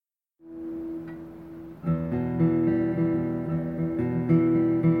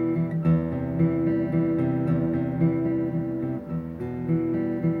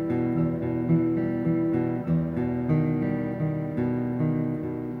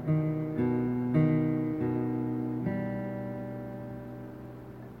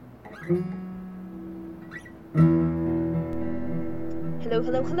Hello,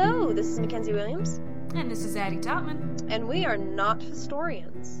 hello, hello! This is Mackenzie Williams. And this is Addie Topman. And we are not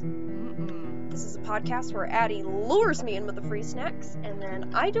historians. This is a podcast where Addie lures me in with the free snacks, and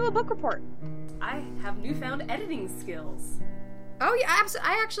then I do a book report. I have newfound editing skills. Oh yeah,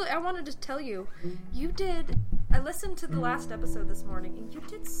 absolutely. I wanted to tell you, I listened to the last episode this morning, and you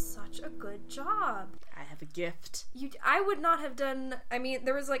did such a good job. I have a gift. I would not have done,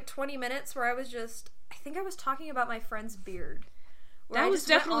 there was like 20 minutes where I think I was talking about my friend's beard. That was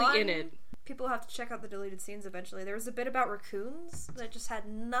definitely in it. People have to check out the deleted scenes eventually. There was a bit about raccoons that just had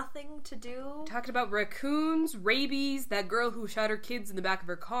nothing to do. Talked about raccoons, rabies, that girl who shot her kids in the back of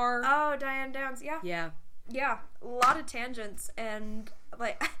her car. Oh, Diane Downs, yeah. Yeah, a lot of tangents, and,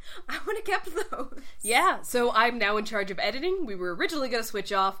 I would have kept those. Yeah, so I'm now in charge of editing. We were originally going to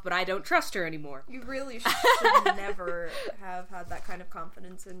switch off, but I don't trust her anymore. You really should never have had that kind of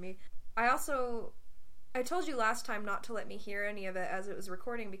confidence in me. I told you last time not to let me hear any of it as it was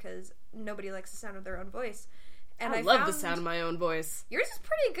recording because nobody likes the sound of their own voice. And I love the sound of my own voice. Yours is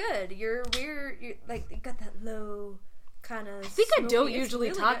pretty good. You're weird. You got that low kind of. I think I don't usually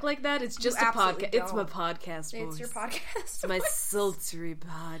really talk like that. It's just a podcast. It's my podcast voice. It's your podcast. It's my sultry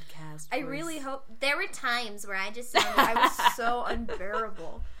podcast voice. I really hope there were times where I was so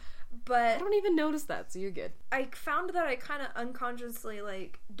unbearable. But I don't even notice that, so you're good. I found that I kind of unconsciously,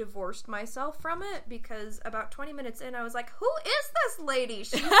 divorced myself from it, because about 20 minutes in, I was like, who is this lady?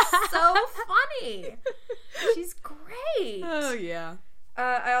 She's so funny. She's great. Oh, yeah.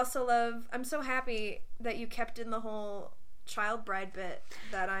 I'm so happy that you kept in the whole child bride bit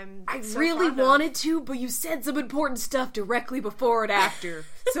that I really wanted to, but you said some important stuff directly before and after,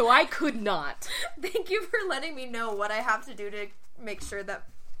 so I could not. Thank you for letting me know what I have to do to make sure that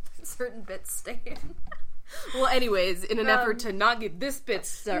certain bits stay in. Well, anyways, in an effort to not get this bit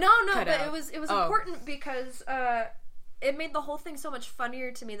cut but out. it was important because it made the whole thing so much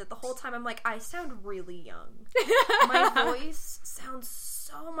funnier to me that the whole time I'm like, I sound really young. My voice sounds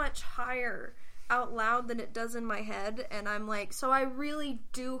so much higher out loud than it does in my head, and I'm like, so I really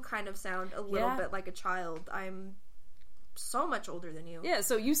do kind of sound a little bit like a child. I'm so much older than you. Yeah,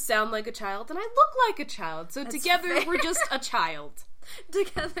 so you sound like a child, and I look like a child, so together we're just a child.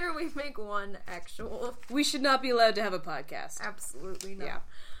 Together we make one actual. We should not be allowed to have a podcast. Absolutely not. Yeah.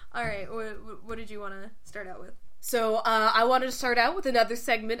 Alright, what did you want to start out with? So, I wanted to start out with another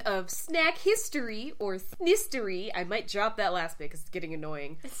segment of snack history, or snistery. I might drop that last bit because it's getting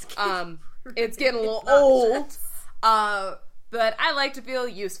annoying. It's getting a little old. But I like to feel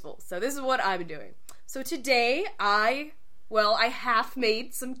useful, so this is what I'm doing. So today, I half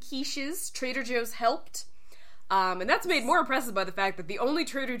made some quiches. Trader Joe's helped. And that's made more impressive by the fact that the only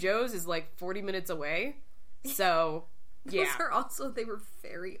Trader Joe's is 40 minutes away. So, yeah. They were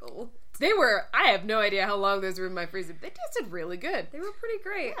very old. I have no idea how long those were in my freezer. They tasted really good. They were pretty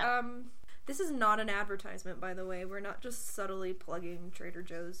great. Yeah. This is not an advertisement, by the way. We're not just subtly plugging Trader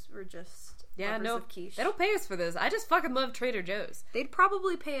Joe's. We're just lovers of quiche. They don't pay us for this. I just fucking love Trader Joe's. They'd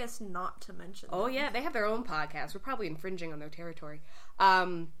probably pay us not to mention them. Oh, yeah. They have their own podcast. We're probably infringing on their territory.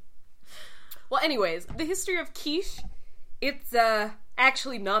 Well, anyways, the history of quiche, it's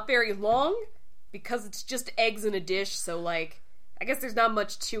actually not very long because it's just eggs in a dish, so I guess there's not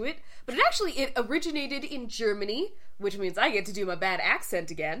much to it. But it originated in Germany, which means I get to do my bad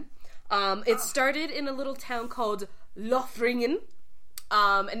accent again. It started in a little town called Lothringen.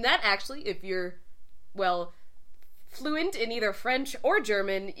 And that actually, if you're, fluent in either French or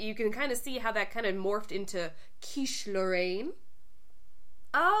German, you can kind of see how that kind of morphed into Quiche Lorraine.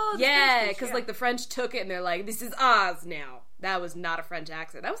 Oh, yeah, because the French took it and they're like, this is ours now. That was not a French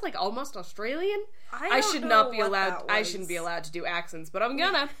accent. That was almost Australian. I should not be allowed. I shouldn't be allowed to do accents, but I'm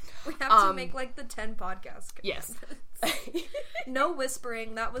gonna. We have to make the 10 podcasts. Yes. No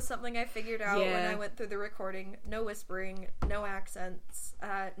whispering. That was something I figured out when I went through the recording. No whispering. No accents.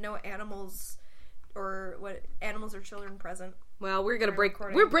 No animals or children present. Well, we're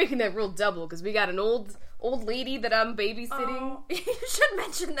breaking that rule double because we got an old lady that I'm babysitting. Oh, you should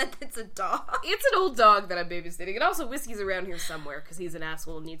mention that it's a dog. It's an old dog that I'm babysitting, and also Whiskey's around here somewhere because he's an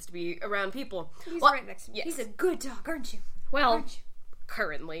asshole and needs to be around people. He's right next to me. Yes. He's a good dog, aren't you? Well,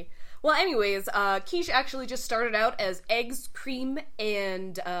 currently. Well, anyways, quiche actually just started out as eggs, cream,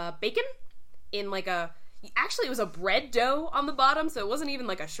 and bacon in actually it was a bread dough on the bottom, so it wasn't even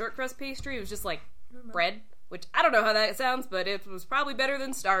a short crust pastry. It was just bread. Which, I don't know how that sounds, but it was probably better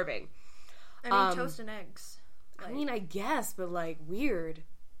than starving. Toast and eggs. I guess, but, weird.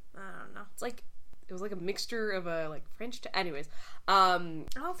 I don't know. It's it was like a mixture of a like French. Anyways,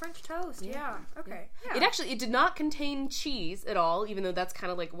 French toast. Yeah. Okay. Yeah. It did not contain cheese at all, even though that's kind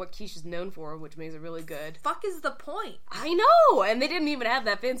of like what quiche is known for, which makes it really good. Fuck is the point? I know, and they didn't even have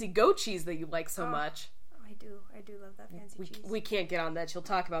that fancy goat cheese that you like so much. I do love that fancy cheese. We can't get on that. She'll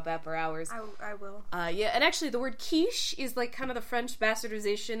talk about that for hours. I will. Yeah, and actually the word quiche is like kind of the French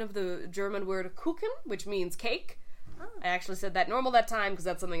bastardization of the German word Kuchen, which means cake. Oh. I actually said that normal that time because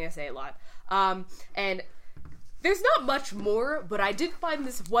that's something I say a lot. And there's not much more, but I did find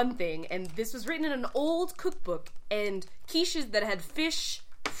this one thing, and this was written in an old cookbook, and quiches that had fish,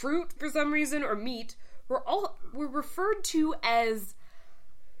 fruit for some reason, or meat were referred to as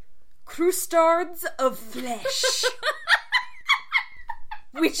croustards of flesh.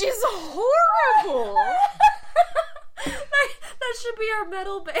 Which is horrible. That should be our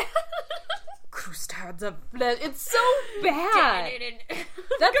metal band. Croustards of flesh. It's so bad.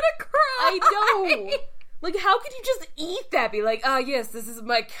 I'm gonna cry. I know. Like, how could you just eat that? Be like, yes, this is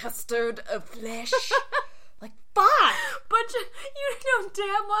my custard of flesh. Like, fuck. You know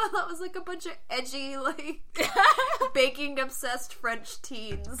damn well that was like a bunch of edgy, like, baking-obsessed French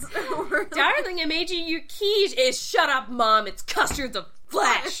teens. Darling, I made you your quiche. Shut up, Mom. It's custards of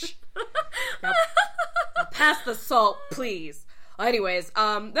flesh. Now, pass the salt, please. Anyways,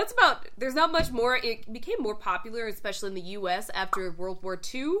 there's not much more. It became more popular, especially in the U.S. after World War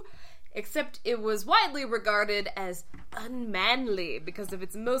II, except it was widely regarded as unmanly because of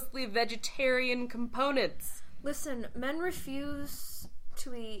its mostly vegetarian components. Listen, men refuse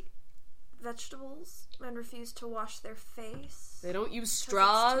to eat vegetables. Men refuse to wash their face. They don't use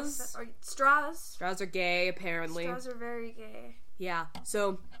straws. Straws. Straws are gay, apparently. Straws are very gay. Yeah.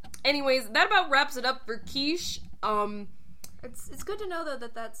 So, anyways, that about wraps it up for quiche. It's good to know, though,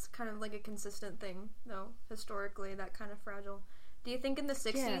 that that's kind of like a consistent thing, though, historically, that kind of fragile. Do you think in the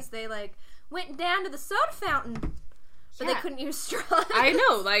 60s they, like, went down to the soda fountain, but they couldn't use straws? I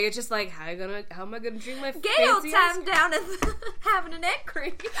know, like, it's just like, how am I gonna drink my gay old time down and having an egg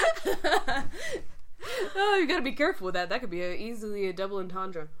cream? Oh, you gotta be careful with that. That could be easily a double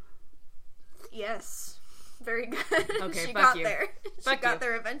entendre. Yes. Very good. Okay, she fuck got you. there. Fuck she got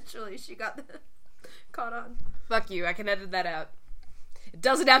there eventually. She got caught on. Fuck you. I can edit that out. It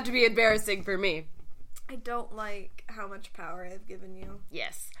doesn't have to be embarrassing for me. I don't like how much power I've given you.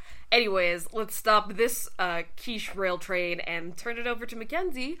 Yes. Anyways, let's stop this quiche rail train and turn it over to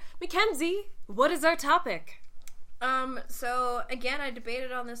Mackenzie. Mackenzie, what is our topic? So, again, I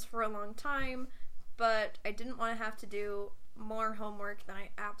debated on this for a long time, but I didn't want to have to do more homework than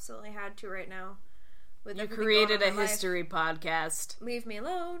I absolutely had to right now. You created a history podcast. Leave me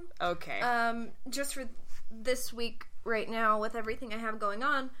alone. Okay. Just for this week right now with everything I have going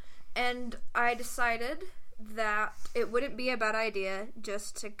on, and I decided that it wouldn't be a bad idea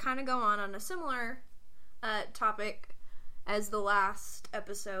just to kind of go on a similar topic as the last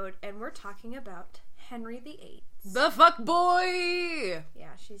episode, and we're talking about Henry VIII. The fuck boy!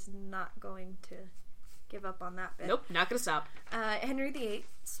 Yeah, she's not going to give up on that bit. Nope, not gonna stop. Henry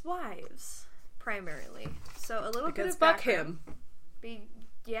VIII's wives, primarily. So a little bit of fuck background. him.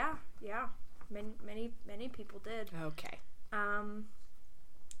 Yeah. Many people did. Okay.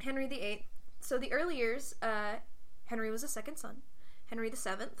 Henry VIII. So the early years, Henry was a second son. Henry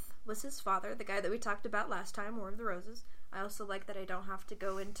VII was his father, the guy that we talked about last time, War of the Roses. I also like that I don't have to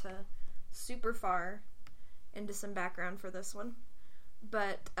go into super far into some background for this one.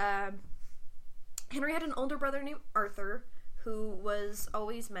 But Henry had an older brother named Arthur, who was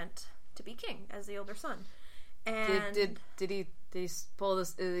always meant to be king as the older son. And did he pull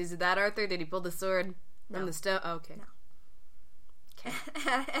this? Is it that Arthur? Did he pull the sword from the stone? Oh, okay. No.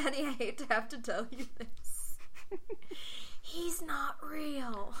 Annie, I hate to have to tell you this. He's not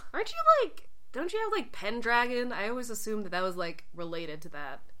real. Aren't you like? Don't you have like Pendragon? I always assumed that was like related to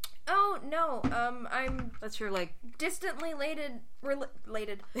that. Oh no, that's your like distantly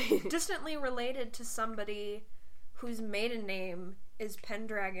distantly related to somebody whose maiden name is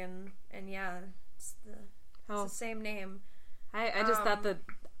Pendragon, and yeah, it's the same name. I just thought that.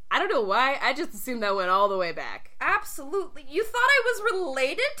 I don't know why. I just assumed that went all the way back. Absolutely. You thought I was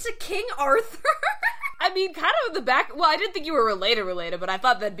related to King Arthur? I mean, kind of in the back. Well, I didn't think you were related, but I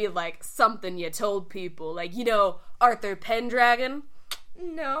thought that'd be like something you told people. Like, you know, Arthur Pendragon?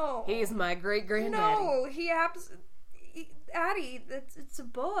 No. He's my great-granddaddy. No, Addie, it's a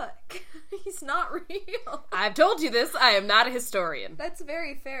book. He's not real. I've told you this. I am not a historian. That's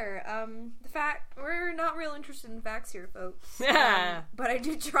very fair. We're not real interested in facts here, folks. But I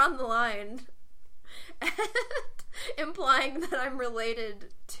do draw the line at implying that I'm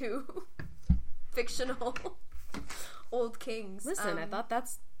related to fictional old kings. Listen, I thought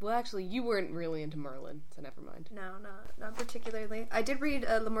that's Well, actually, you weren't really into Merlin, so never mind. No, not particularly. I did read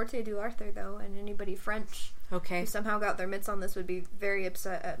Le Morte du Arthur, though, and anybody French who somehow got their mitts on this would be very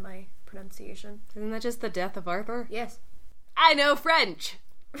upset at my pronunciation. Isn't that just the death of Arthur? Yes. I know French!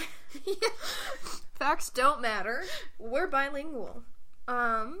 Yeah. Facts don't matter. We're bilingual.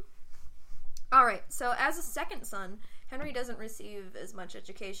 Alright, so as a second son, Henry doesn't receive as much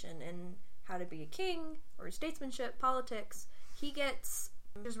education in how to be a king, or statesmanship, politics. He gets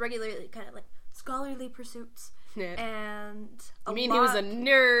just regularly kind of like scholarly pursuits. Yeah. And he was a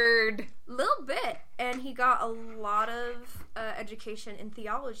nerd? Little bit. And he got a lot of education in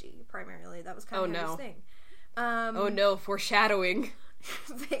theology, primarily. That was kind of his thing. Oh no, foreshadowing.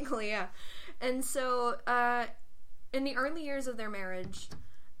 Vaguely, yeah. And so, in the early years of their marriage,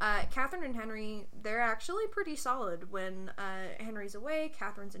 Catherine and Henry, they're actually pretty solid. When Henry's away,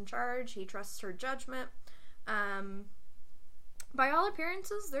 Catherine's in charge. He trusts her judgment. By all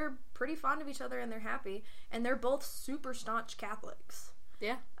appearances, they're pretty fond of each other and they're happy. And they're both super staunch Catholics.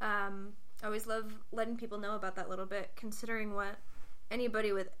 Yeah. I always love letting people know about that little bit, considering what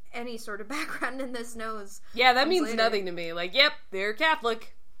anybody with any sort of background in this knows. Yeah, that means nothing to me. Like, yep, they're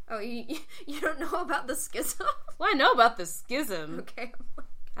Catholic. Oh, you don't know about the schism? Well, I know about the schism. Okay.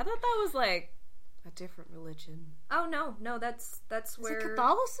 I thought that was, like, a different religion. Oh, no, that's where... Is it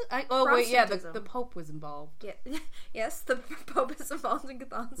Catholicism? Oh, wait, yeah, the Pope was involved. Yeah. Yes, the Pope is involved in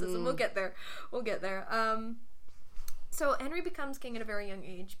Catholicism. We'll get there. So Henry becomes king at a very young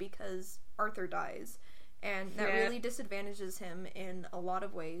age because Arthur dies. And that really disadvantages him in a lot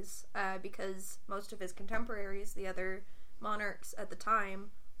of ways, because most of his contemporaries, the other monarchs at the time,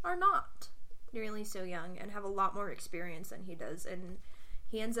 are not nearly so young and have a lot more experience than he does. And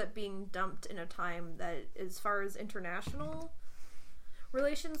he ends up being dumped in a time that, as far as international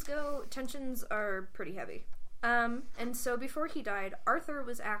relations go, tensions are pretty heavy. And so before he died, Arthur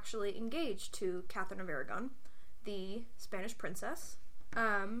was actually engaged to Catherine of Aragon, the Spanish princess.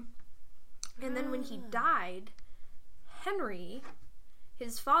 And then when he died, Henry,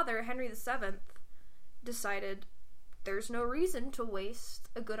 his father, Henry VII, decided there's no reason to waste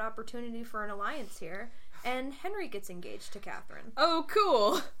a good opportunity for an alliance here, and Henry gets engaged to Catherine. Oh,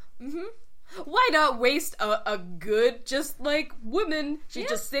 cool. Mm-hmm. Why not waste a good, just, like, woman? She's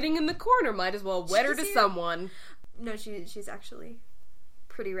just sitting in the corner. Might as well wed her to someone. No, she's actually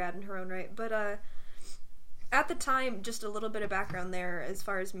pretty rad in her own right. But, at the time, just a little bit of background there, as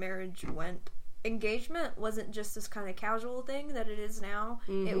far as marriage went, engagement wasn't just this kind of casual thing that it is now.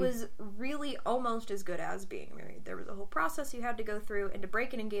 Mm-hmm. It was really almost as good as being married. There was a whole process you had to go through, and to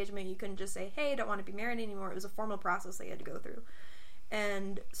break an engagement, you couldn't just say, hey, I don't want to be married anymore. It was a formal process they had to go through.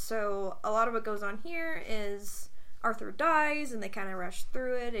 And so, a lot of what goes on here is Arthur dies, and they kind of rush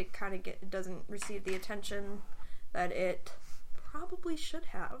through it. It kind of doesn't receive the attention that it probably should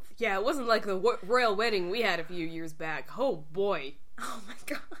have. Yeah, it wasn't like the royal wedding we had a few years back. Oh boy. Oh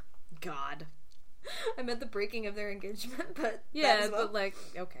my God. I meant the breaking of their engagement, but yeah, but like,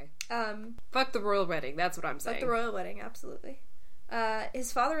 okay. Fuck the royal wedding, that's what I'm saying. Fuck the royal wedding, absolutely.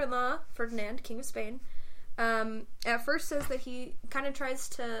 His father-in-law, Ferdinand, King of Spain, at first says that he kind of tries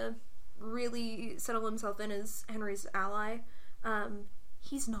to really settle himself in as Henry's ally.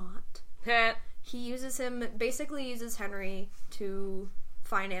 He's not. He basically uses Henry to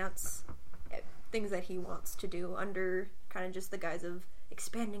finance things that he wants to do under kind of just the guise of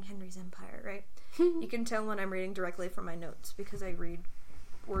expanding Henry's empire, right? You can tell when I'm reading directly from my notes because I read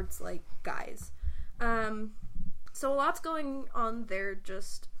words like guys. So a lot's going on there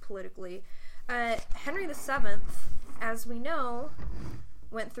just politically. Henry VII, as we know,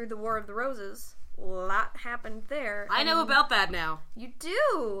 went through the War of the Roses. A lot happened there. I know about that now. You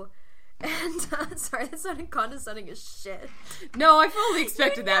do! And, sorry, that sounded condescending as shit. No, I fully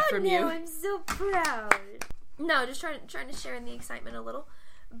expected that from you. I'm so proud. No, just trying to share in the excitement a little.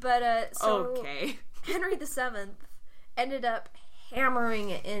 But, so... Okay. Henry VII ended up hammering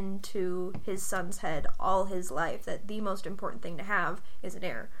it into his son's head all his life that the most important thing to have is an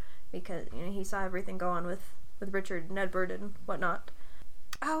heir. Because, he saw everything go on with Richard and Edward and whatnot.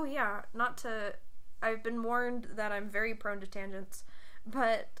 Oh, yeah, I've been warned that I'm very prone to tangents,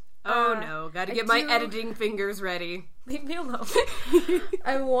 but... Oh no, gotta get my editing fingers ready. Leave me alone.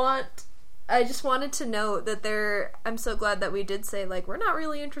 I just wanted to note that I'm so glad that we did say, like, we're not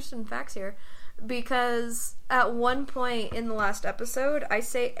really interested in facts here, because at one point in the last episode, I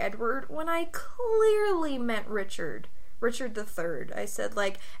say Edward when I clearly meant Richard III. I said,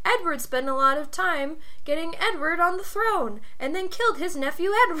 like, Edward spent a lot of time getting Edward on the throne, and then killed his nephew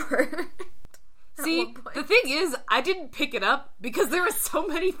Edward. See, one point. the thing is, I didn't pick it up because there were so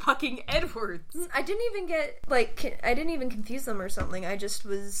many fucking Edwards. I didn't even get, like, I didn't even confuse them or something. I just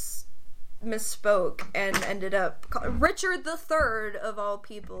misspoke and ended up Richard III of all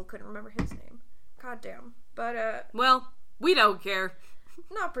people. Couldn't remember his name. God damn. But, well, we don't care.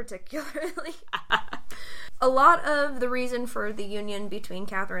 Not particularly. A lot of the reason for the union between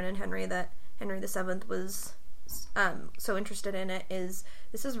Catherine and Henry, that Henry VII was so interested in it, is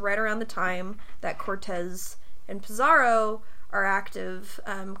this is right around the time that Cortez and Pizarro are active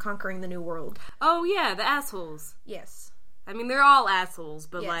conquering the New World. Oh yeah, the assholes. Yes. I mean, they're all assholes,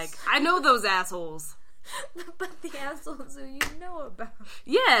 but Yes. like, I know those assholes. But the assholes who you know about.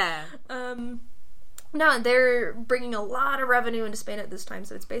 Yeah. No, they're bringing a lot of revenue into Spain at this time,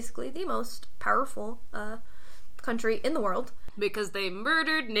 so it's basically the most powerful country in the world. Because they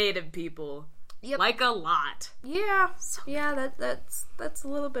murdered native people. Yep. Like a lot. Yeah. That's a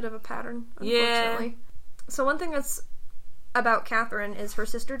little bit of a pattern, unfortunately. Yeah. So one thing that's about Catherine is her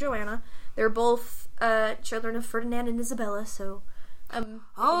sister Joanna. They're both children of Ferdinand and Isabella, so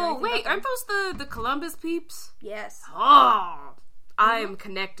Oh, wait, aren't those the Columbus peeps? Yes. Oh, I am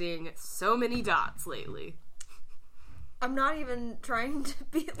connecting so many dots lately. I'm not even trying to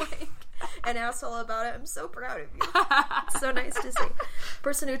be like an asshole about it. I'm so proud of you. It's so nice to see.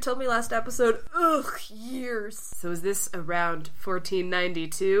 Person who told me last episode, years. So is this around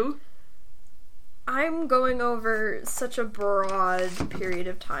 1492? I'm going over such a broad period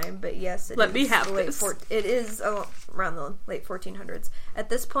of time, but yes, it is around the late 1400s. At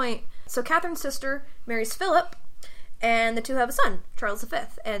this point, so Catherine's sister marries Philip, and the two have a son, Charles V.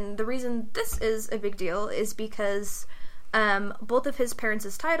 And the reason this is a big deal is because both of his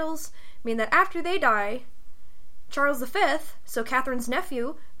parents' titles mean that after they die, Charles V, so Catherine's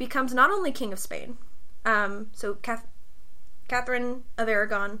nephew, becomes not only King of Spain, so Catherine of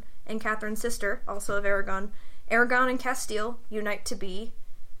Aragon and Catherine's sister, also of Aragon and Castile unite to be,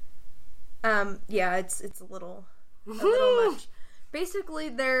 it's a little much. Basically,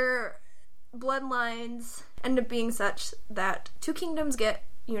 their bloodlines end up being such that two kingdoms get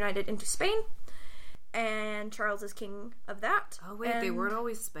united into Spain, and Charles is king of that. Oh wait, they weren't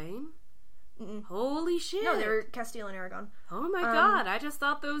always Spain? Mm-mm. Holy shit. No, they were Castile and Aragon. Oh my god, I just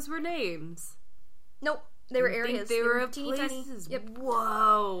thought those were names. Nope, they were areas. They were teeny tiny. places. Yep.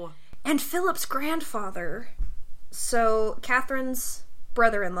 Whoa. And Philip's grandfather, so Catherine's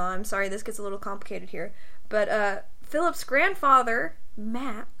brother-in-law, I'm sorry, this gets a little complicated here, but Philip's grandfather,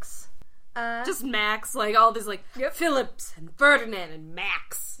 Max, just Max, like all this, like, Yep. Phillips and Ferdinand and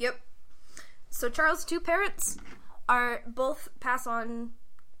Max. Yep. So Charles' two parents are both pass on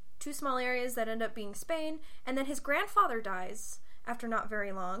two small areas that end up being Spain, and then his grandfather dies after not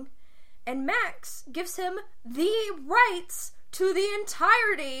very long, and Max gives him the rights to the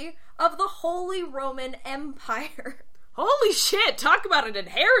entirety of the Holy Roman Empire. Holy shit, talk about an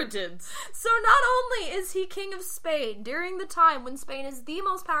inheritance! So not only is he king of Spain during the time when Spain is the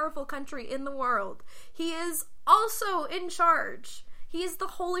most powerful country in the world, he is also in charge. He is the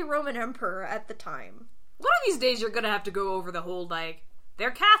Holy Roman Emperor at the time. One of these days you're gonna have to go over the whole, like,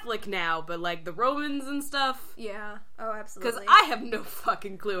 they're Catholic now, but, like, the Romans and stuff. Yeah. Oh, absolutely. Because I have no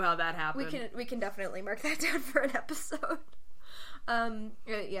fucking clue how that happened. We can definitely mark that down for an episode.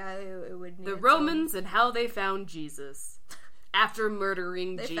 It would need the Romans and how they found Jesus after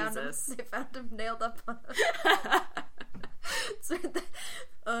murdering Jesus. They found him nailed up on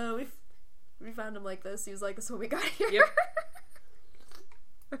we found him like this. He was like this when we got here. Yep.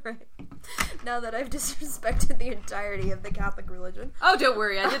 Alright. Now that I've disrespected the entirety of the Catholic religion. Oh, don't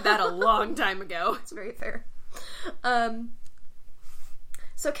worry, I did that a long time ago. It's very fair.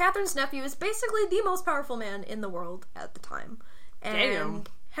 So Catherine's nephew is basically the most powerful man in the world at the time. And Damn.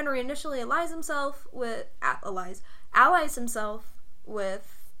 Henry initially allies himself with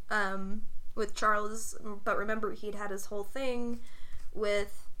Charles, but remember he'd had his whole thing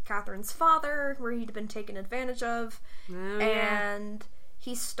with Catherine's father, where he'd been taken advantage of, and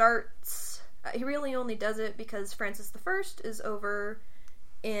he starts. He really only does it because Francis I is over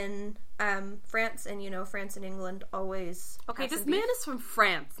in France, and France and England always. Okay, have this some man beef. is from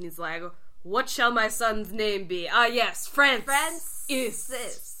France, and he's like, "What shall my son's name be?" Ah, yes, Francis.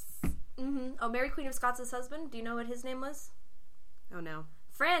 Mm-hmm. Oh, Mary Queen of Scots' husband. Do you know what his name was? Oh no,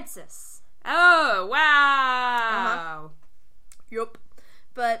 Francis. Oh wow. Yup.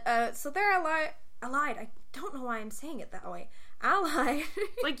 But so they're allied. I don't know why I'm saying it that way. Allied.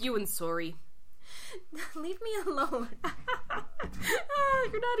 Like you and Sorry. Leave me alone.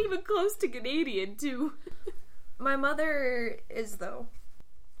 You're not even close to Canadian, too. My mother is, though.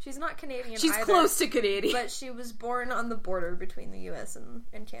 She's not Canadian She's either, close to Canadian. but she was born on the border between the U.S.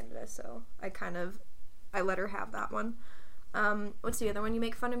 and Canada, so I let her have that one. What's the other one you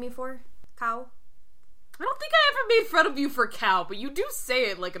make fun of me for? Cow? I don't think I ever made fun of you for cow, but you do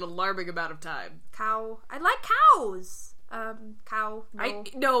say it like an alarming amount of time. Cow. I like cows! Cow. No.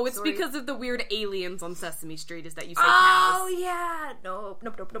 No, it's Sorry. because of the weird aliens on Sesame Street is that you say Oh, cows. yeah! Nope.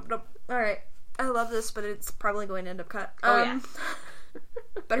 Alright. I love this, but it's probably going to end up cut. Yeah.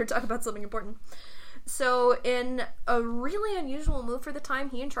 Better talk about something important. So, in a really unusual move for the time,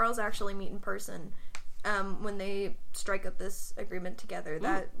 he and Charles actually meet in person when they strike up this agreement together.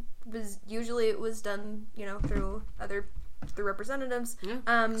 That was usually it was done, through representatives. Yeah,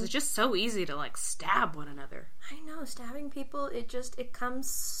 'cause it's just so easy to like stab one another. I know, stabbing people, it comes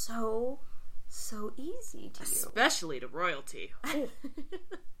so easy to you. Especially to royalty.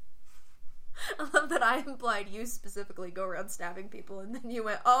 I love that I implied you specifically go around stabbing people, and then you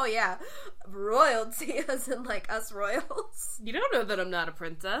went, oh yeah, royalty, as in like us royals. You don't know that I'm not a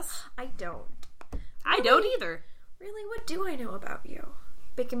princess. I don't. I don't either. Really, what do I know about you?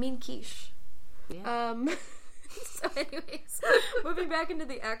 Bake a mean quiche. Yeah. So anyways, moving back into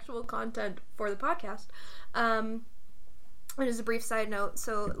the actual content for the podcast, and as a brief side note,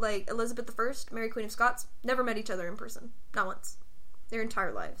 so, like, Elizabeth I, Mary Queen of Scots, never met each other in person. Not once. Their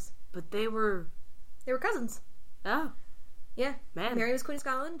entire lives. But they were cousins. Oh. Yeah. Man. Mary was Queen of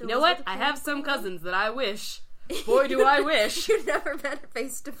Scotland. You know what? I have some cousins that I wish. Boy, do I wish. You never met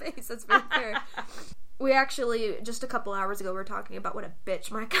face to face. That's very fair. We actually, just a couple hours ago, were talking about what a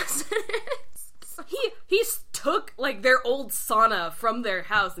bitch my cousin is. He took, like, their old sauna from their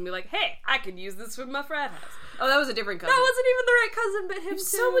house and be like, hey, I can use this for my frat house. Oh, that was a different cousin. That wasn't even the right cousin, but him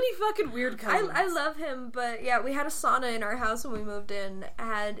There's too. so many fucking weird cousins. I love him, but yeah, we had a sauna in our house when we moved in,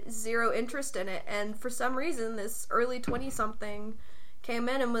 had zero interest in it, and for some reason, this early 20-something came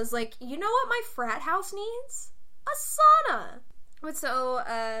in and was like, you know what my frat house needs? A sauna! But so,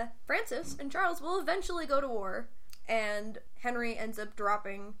 Francis and Charles will eventually go to war, and Henry ends up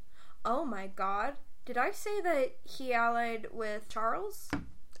dropping... Oh my god. Did I say that he allied with Charles?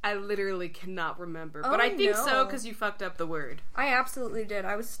 I literally cannot remember, but Oh, I think no. so because you fucked up the word. I absolutely did.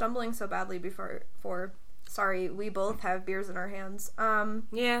 I was stumbling so badly before. Sorry, we both have beers in our hands.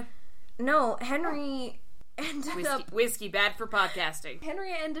 Yeah. No, Henry ended up... Whiskey, bad for podcasting.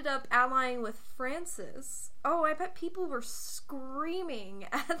 Henry ended up allying with Francis. Oh, I bet people were screaming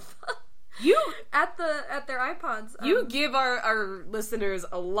at their iPods. You give our listeners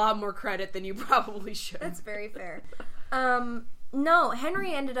a lot more credit than you probably should. That's very fair. No,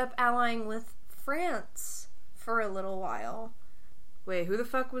 Henry ended up allying with France for a little while. Wait, who the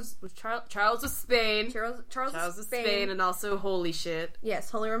fuck was Charles? Charles of Spain. Charles of Spain, and also holy shit.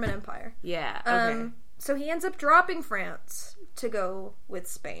 Yes, Holy Roman Empire. Yeah, okay. So he ends up dropping France to go with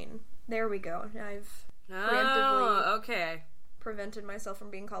Spain. There we go. I've preemptively prevented myself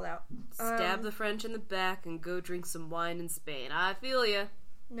from being called out. Stab the French in the back and go drink some wine in Spain. I feel ya.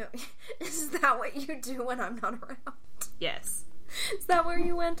 No, is that what you do when I'm not around? Yes. Is that where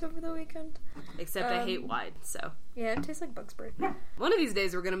you went over the weekend? Except I hate wine, so. Yeah, it tastes like bug's breath. One of these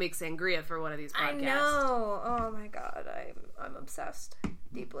days we're gonna make sangria for one of these podcasts. I know. Oh my god, I'm obsessed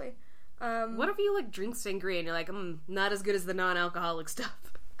deeply. What if you like drink sangria and you're like, not as good as the non-alcoholic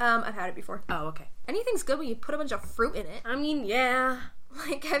stuff? I've had it before. Oh, okay. Anything's good when you put a bunch of fruit in it. I mean, yeah.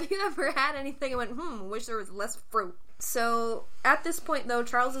 Like, have you ever had anything and went, wish there was less fruit? So, at this point, though,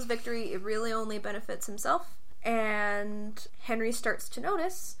 Charles's victory, it really only benefits himself. And Henry starts to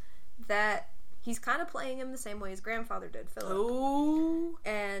notice that he's kind of playing him the same way his grandfather did, Philip. Oh.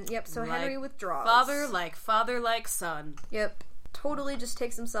 And, yep, so like Henry withdraws. Father like son. Yep. Totally just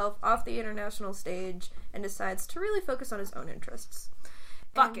takes himself off the international stage and decides to really focus on his own interests.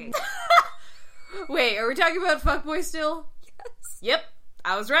 Fucking. Wait, are we talking about fuckboy still? Yes. Yep,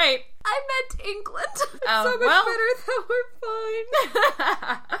 I was right. I meant England. Oh, so much well. better that we're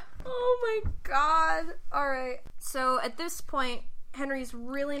fine. Oh my god. Alright. So at this point, Henry's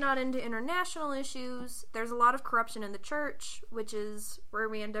really not into international issues. There's a lot of corruption in the church, which is where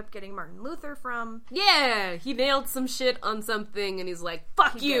we end up getting Martin Luther from. Yeah, he nailed some shit on something and he's like,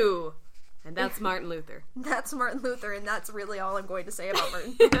 fuck He you. And that's Martin Luther. That's Martin Luther, and that's really all I'm going to say about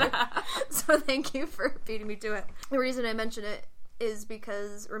Martin Luther. So thank you for beating me to it. The reason I mention it is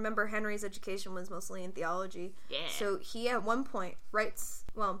because, remember, Henry's education was mostly in theology. Yeah. So he, at one point,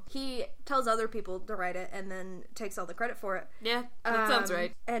 he tells other people to write it and then takes all the credit for it. Yeah, that sounds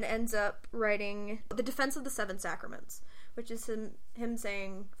right. And ends up writing The Defense of the Seven Sacraments, which is him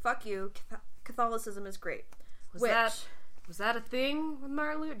saying, fuck you, Catholicism is great. Was that a thing with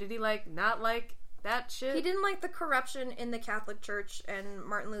Martin Luther? Did he, not like that shit. He didn't like the corruption in the Catholic Church, and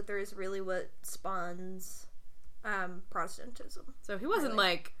Martin Luther is really what spawns Protestantism. So he wasn't,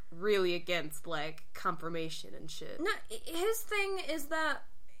 like, really against, like, confirmation and shit. No, his thing is that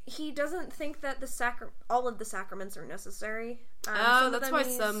he doesn't think that all of the sacraments are necessary. That's why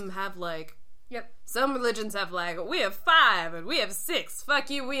some have, like... Yep. Some religions have, like, we have 5, and we have 6. Fuck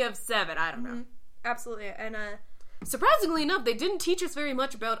you, we have 7. I don't know. Absolutely, and, surprisingly enough, they didn't teach us very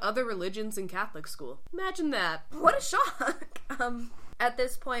much about other religions in Catholic school. Imagine that. What a shock! At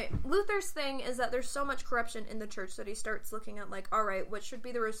this point, Luther's thing is that there's so much corruption in the church that he starts looking at, like, alright, what should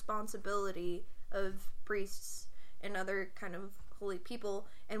be the responsibility of priests and other kind of holy people,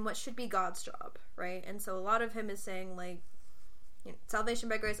 and what should be God's job, right? And so a lot of him is saying, like, you know, salvation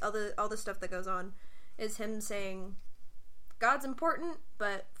by grace, all the stuff that goes on, is him saying, God's important,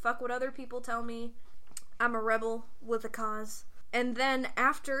 but fuck what other people tell me. I'm a rebel with a cause. And then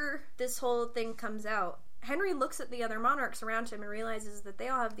after this whole thing comes out, Henry looks at the other monarchs around him and realizes that they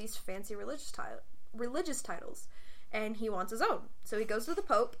all have these fancy religious titles, and he wants his own. So he goes to the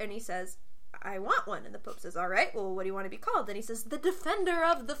Pope and he says, I want one. And the Pope says, alright, well, what do you want to be called? And he says, the Defender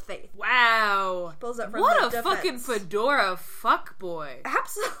of the Faith. Wow. Pulls up from what the a defense. Fucking fedora fuckboy.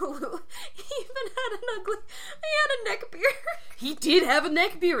 Absolutely. He even had a neck beard. He did have a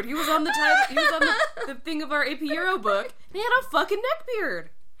neck beard. He was on the title, he was on the thing of our AP Euro book, and he had a fucking neck beard.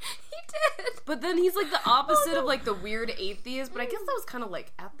 He did. But then he's like the opposite of like the weird atheist, but I guess that was kind of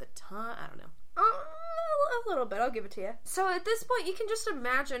like at the time, I don't know. A little bit, I'll give it to you. So at this point, you can just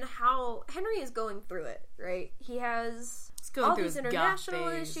imagine how Henry is going through it, right? He has all these international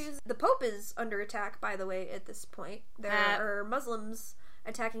issues. The Pope is under attack, by the way, at this point. There are Muslims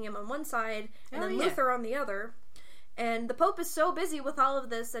attacking him on one side, and then Luther on the other. And the Pope is so busy with all of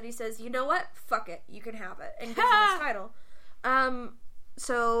this that he says, you know what? Fuck it. You can have it. And gives him his title.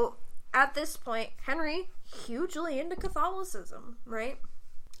 So at this point, Henry, hugely into Catholicism, right?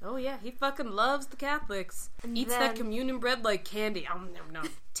 Oh yeah, he fucking loves the Catholics. And eats that communion bread like candy. No.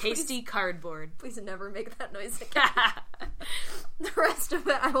 Tasty cardboard. Please never make that noise again. The rest of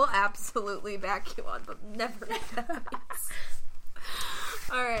it I will absolutely back you on, but never make that noise.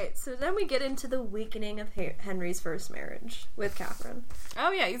 Alright, so then we get into the weakening of Henry's first marriage with Catherine.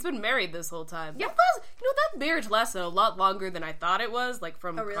 Oh yeah, he's been married this whole time. Yeah. That marriage lasted a lot longer than I thought it was, like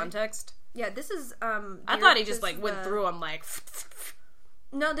from context. Yeah, this is I thought he just like went through them like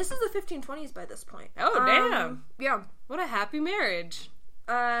No, this is the 1520s by this point. Oh, damn. Yeah. What a happy marriage.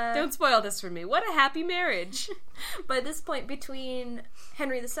 Don't spoil this for me. What a happy marriage. By this point, between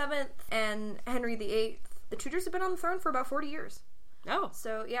Henry VII and Henry VIII, the Tudors have been on the throne for about 40 years. Oh.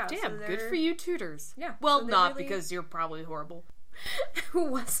 So, yeah. Damn, so good for you, Tudors. Yeah. Well, so not really... because you're probably horrible. Who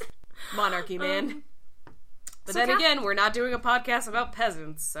was it? Monarchy, man. But then again, we're not doing a podcast about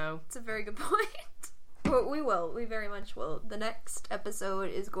peasants, so... It's a very good point. Well, we will. We very much will. The next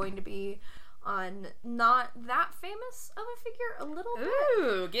episode is going to be on not that famous of a figure, a little bit.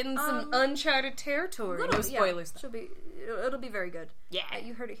 Ooh, getting some uncharted territory. No spoilers. Yeah, it'll be very good. Yeah.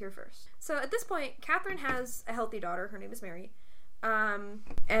 You heard it here first. So at this point, Catherine has a healthy daughter. Her name is Mary.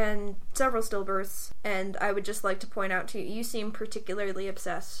 And several stillbirths. And I would just like to point out to you, you seem particularly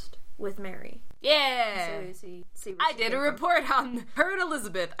obsessed with Mary. Yeah. So I did a report on her and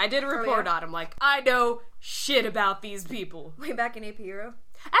Elizabeth. I did a report on them. Like, I know shit about these people. Way back in AP Euro?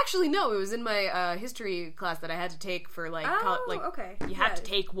 Actually, no. It was in my history class that I had to take for, like... okay. You have to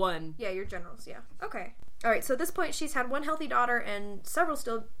take one. Yeah, your generals, yeah. Okay. Alright, so at this point, she's had one healthy daughter and several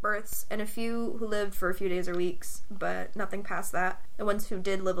stillbirths, and a few who lived for a few days or weeks, but nothing past that. The ones who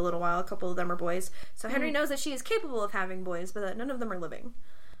did live a little while, a couple of them are boys. So Henry knows that she is capable of having boys, but that none of them are living.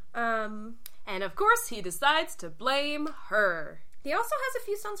 And of course he decides to blame her. He also has a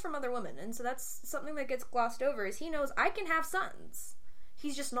few sons from other women, and so that's something that gets glossed over, is he knows I can have sons.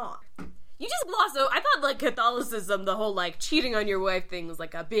 He's just not. You just gloss over. I thought, like, Catholicism, the whole, like, cheating on your wife thing was,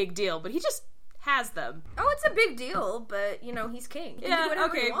 like, a big deal, but he just has them. Oh, it's a big deal, but, you know, he's king. He yeah,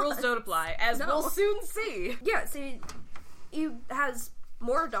 okay, rules don't apply, as we'll soon see. Yeah, see, he has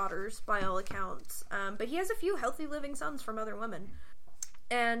more daughters, by all accounts, but he has a few healthy living sons from other women.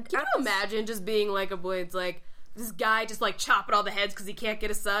 And can you imagine just being like a boy? It's like this guy just like chopping all the heads because he can't get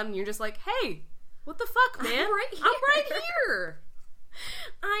a son, and you're just like, hey, what the fuck, man? I'm right here.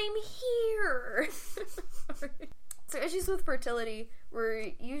 I'm here. So issues with fertility were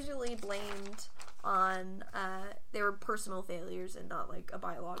usually blamed on they were personal failures and not like a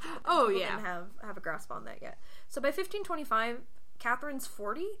biological thing. Oh, People yeah. didn't have a grasp on that yet. So by 1525, Catherine's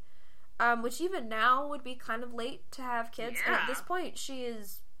 40. Which even now would be kind of late to have kids. Yeah. And at this point, she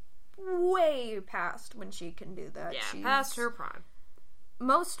is way past when she can do that. Yeah, past her prime.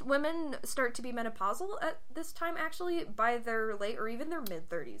 most women start to be menopausal at this time, actually, by their late or even their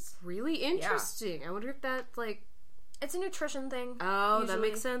mid-30s. Really interesting. Yeah. I wonder if that's, like... It's a nutrition thing. Oh, usually. That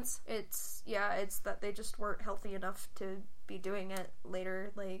makes sense. It's that they just weren't healthy enough to be doing it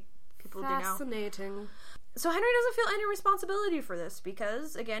later, like people do now. Fascinating. So Henry doesn't feel any responsibility for this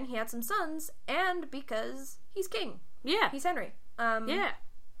because, again, he had some sons, and because he's king. Yeah. He's Henry. Yeah.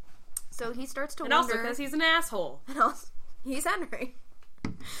 So he starts to wonder... And also because he's an asshole. And also, he's Henry.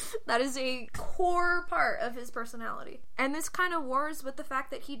 That is a core part of his personality. And this kind of wars with the fact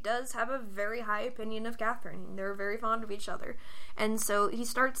that he does have a very high opinion of Catherine. They're very fond of each other. And so he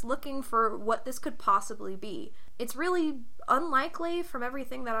starts looking for what this could possibly be. It's really unlikely, from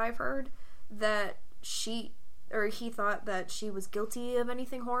everything that I've heard, that he thought that she was guilty of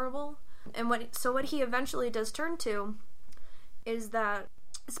anything horrible. And what he eventually does turn to is that,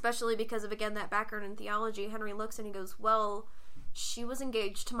 especially because of, again, that background in theology, Henry looks and he goes, well, she was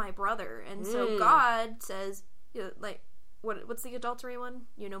engaged to my brother, and so God says, like, what's the adultery one?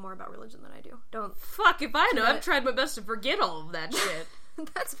 You know more about religion than I do. Don't... Fuck if I know. I've tried my best to forget all of that shit.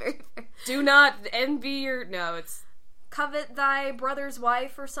 That's very fair. Do not envy your... No, it's... Covet thy brother's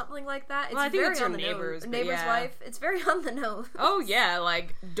wife or something like that. It's I think very it's on your the neighbor's wife. It's very on the nose. Oh, yeah,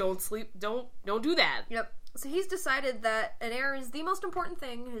 like, don't sleep... Don't do that. Yep. So he's decided that an heir is the most important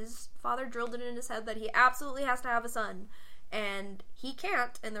thing. His father drilled it in his head that he absolutely has to have a son. And he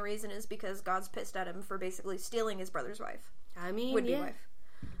can't, and the reason is because God's pissed at him for basically stealing his brother's wife. I mean, would-be wife.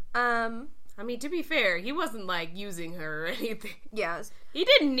 I mean, to be fair, he wasn't, like, using her or anything. Yeah. He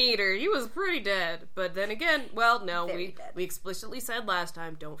didn't need her. He was pretty dead. But then again, well, no, we explicitly said last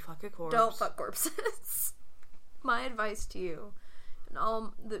time, don't fuck a corpse. Don't fuck corpses. My advice to you, and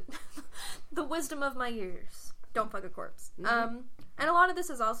all the wisdom of my years, don't fuck a corpse. Mm-hmm. And a lot of this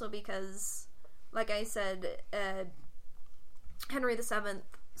is also because, like I said, Henry VII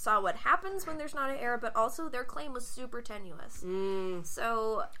saw what happens when there's not an heir, but also their claim was super tenuous.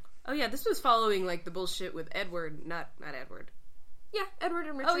 So... Oh yeah, this was following, like, the bullshit with Edward, not Edward. Yeah, Edward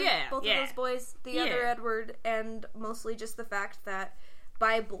and Richard. Oh yeah, both of those boys. The other Edward, and mostly just the fact that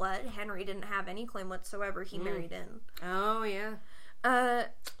by blood, Henry didn't have any claim whatsoever. He married in. Oh yeah.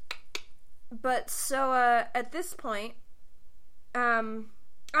 But so, at this point,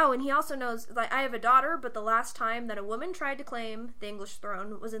 oh, and he also knows, like, I have a daughter, but the last time that a woman tried to claim the English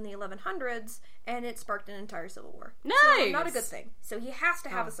throne was in the 1100s, and it sparked an entire civil war. Nice! So, not a good thing. So he has to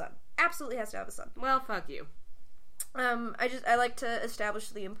have a son. Absolutely has to have a son. Well, fuck you. I like to establish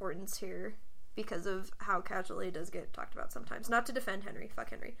the importance here because of how casually it does get talked about sometimes. Not to defend Henry,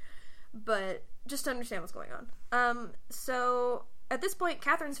 fuck Henry, but just to understand what's going on. So, at this point,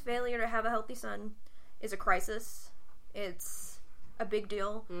 Catherine's failure to have a healthy son is a crisis. It's a big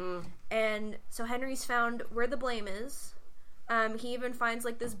deal. And so Henry's found where the blame is. He even finds,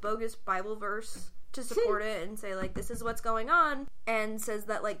 like, this bogus Bible verse to support it and say, like, this is what's going on, and says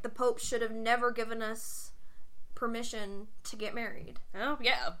that, like, the Pope should have never given us permission to get married. Oh,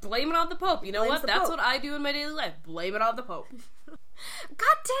 yeah, blame it on the Pope. You know what? That's what I do in my daily life. Blame it on the Pope.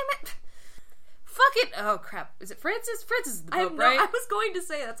 God damn it! Fuck it! Oh, crap. Is it Francis? Francis is the Pope, right? I was going to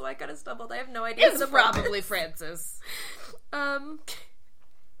say, that's why I kind of stumbled. I have no idea. It's probably Francis.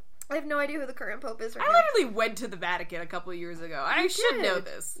 I have no idea who the current Pope is right now. I literally went to the Vatican a couple of years ago. I should know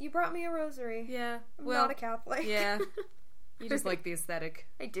this. You brought me a rosary. Yeah. I'm not a Catholic. Yeah. You just like the aesthetic.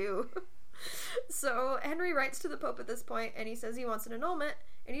 I do. So, Henry writes to the Pope at this point, and he says he wants an annulment,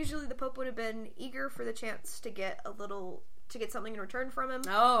 and usually the Pope would have been eager for the chance to get something in return from him.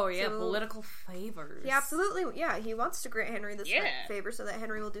 Oh, yeah, so, political favors. Yeah, absolutely. Yeah, he wants to grant Henry this favor so that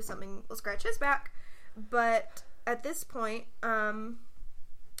Henry will do something, will scratch his back. But at this point,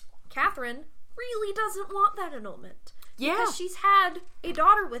 Catherine really doesn't want that annulment. Yeah. Because she's had a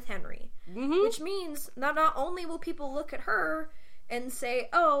daughter with Henry. Mm-hmm. Which means that not only will people look at her and say,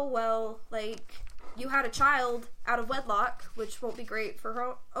 oh, well, like, you had a child out of wedlock, which won't be great for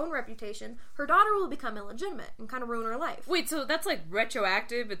her own reputation, her daughter will become illegitimate and kind of ruin her life. Wait, so that's, like,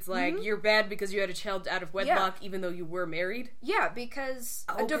 retroactive? It's like, you're bad because you had a child out of wedlock even though you were married? Yeah, because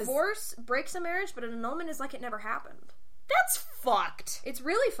a divorce breaks a marriage, but an annulment is like it never happened. That's fucked. It's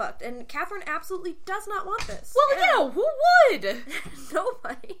really fucked, and Catherine absolutely does not want this. Well, yeah, who would?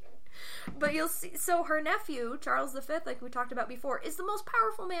 Nobody. But you'll see, so her nephew, Charles V, like we talked about before, is the most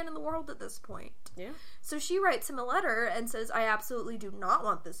powerful man in the world at this point. Yeah. So she writes him a letter and says, I absolutely do not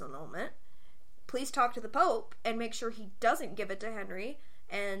want this annulment. Please talk to the Pope and make sure he doesn't give it to Henry.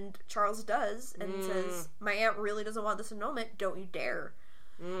 And Charles does, and says, my aunt really doesn't want this annulment, don't you dare.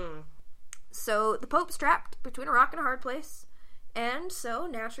 So the Pope's trapped between a rock and a hard place, and so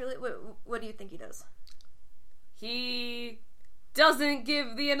naturally, what do you think he does? He doesn't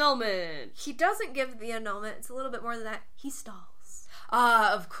give the annulment. He doesn't give the annulment. It's a little bit more than that. He stalls.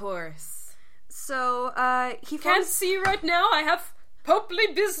 Ah, of course. So, he Can't see right now. I have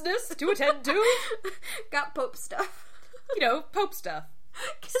popely business to attend to. Got Pope stuff. You know, Pope stuff.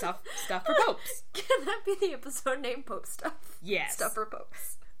 Stuff for popes. Can that be the episode name, Pope Stuff? Yes. Stuff for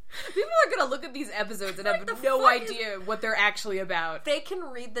popes. People are gonna look at these episodes and have no idea what they're actually about. They can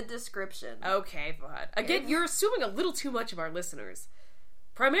read the description. Okay, but again, you're assuming a little too much of our listeners.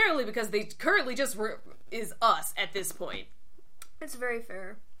 Primarily because they currently just is us at this point. It's very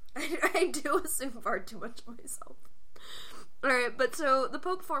fair. I do assume far too much of myself. Alright, but so the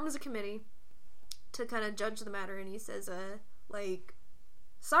Pope forms a committee to kind of judge the matter, and he says,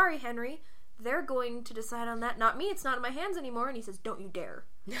 sorry, Henry, they're going to decide on that, not me, it's not in my hands anymore, and he says, don't you dare.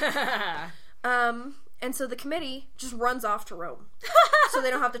 And so the committee just runs off to Rome. So they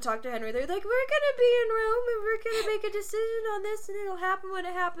don't have to talk to Henry. They're like, we're gonna be in Rome, and we're gonna make a decision on this, and it'll happen when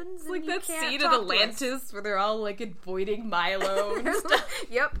it happens. It's like that scene in Atlantis where they're all, like, avoiding Milo and stuff.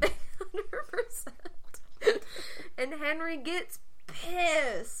 Yep, 100%. And Henry gets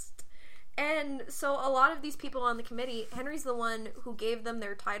pissed. And so a lot of these people on the committee, Henry's the one who gave them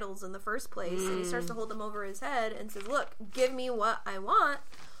their titles in the first place, and he starts to hold them over his head and says, look, give me what I want,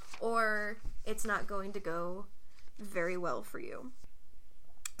 or it's not going to go very well for you.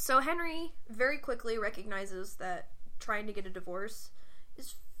 So Henry very quickly recognizes that trying to get a divorce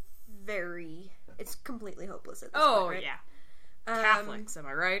is it's completely hopeless at this point, right? Yeah. Catholics, am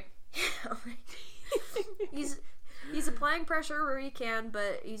I right? He's applying pressure where he can,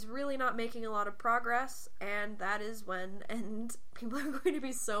 but he's really not making a lot of progress, and that is when, and people are going to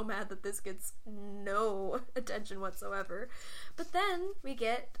be so mad that this gets no attention whatsoever. But then we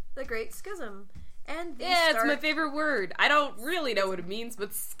get the Great Schism, and it's my favorite word. I don't really know what it means,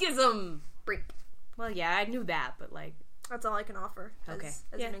 but schism. Break. Well, yeah, I knew that, but like... That's all I can offer as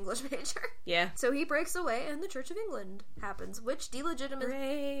an English major. Yeah. So he breaks away, and the Church of England happens, which delegitimizes...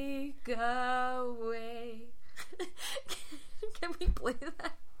 Break away... Can we play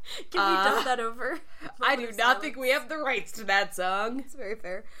that? Can we dub that over? I do not think we have the rights to that song. It's very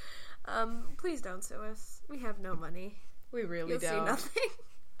fair. Please don't sue us. We have no money. We really You'll don't. see nothing.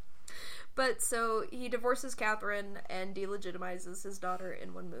 But so he divorces Catherine and delegitimizes his daughter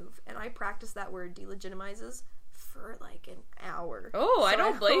in one move. And I practiced that word, delegitimizes, for like an hour. Oh, so I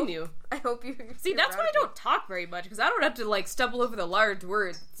don't blame you. you. I hope you... See, that's why I don't talk very much, because I don't have to like stumble over the large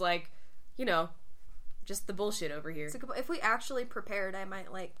words. It's like, you know... just the bullshit over here. If we actually prepared, I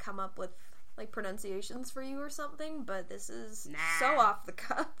might, like, come up with, like, pronunciations for you or something, but this is so off the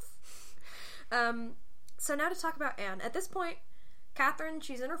cuff. So now to talk about Anne. At this point, Catherine,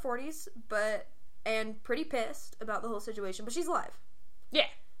 she's in her 40s, and pretty pissed about the whole situation, but she's alive. Yeah.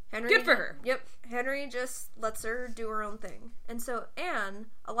 Henry, good for her. Yep. Henry just lets her do her own thing. And so Anne,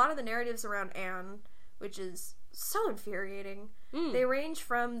 a lot of the narratives around Anne, which is so infuriating, they range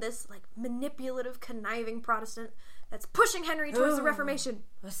from this, like, manipulative, conniving Protestant that's pushing Henry towards the Reformation.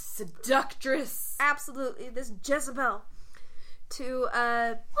 A seductress. Absolutely. This Jezebel. To,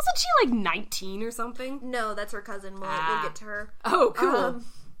 wasn't she, like, 19 or something? No, that's her cousin. We'll get to her. Oh, cool.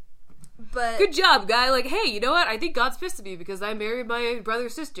 But... good job, guy. Like, hey, you know what? I think God's pissed at me because I married my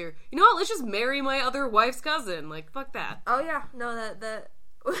brother's sister. You know what? Let's just marry my other wife's cousin. Like, fuck that. Oh, yeah. No, that...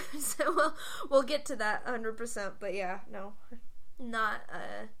 so we'll get to that 100%, but yeah, no. Not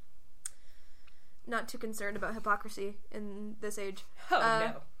too concerned about hypocrisy in this age. Oh,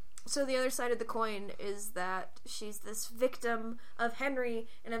 no. So the other side of the coin is that she's this victim of Henry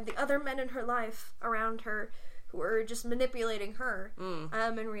and of the other men in her life around her who are just manipulating her.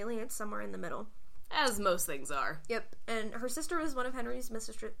 And really it's somewhere in the middle. As most things are. Yep. And her sister was one of Henry's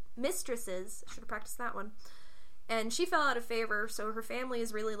mistresses. I should have practiced that one. And she fell out of favor, so her family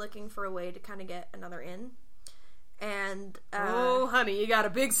is really looking for a way to kind of get another in. And, oh, honey, you got a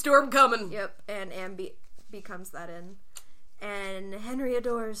big storm coming. Yep, and Anne becomes that in. And Henry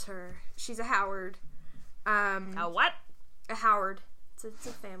adores her. She's a Howard. A what? A Howard. It's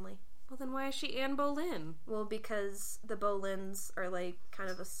a family. Well, then why is she Anne Boleyn? Well, because the Boleyns are, like, kind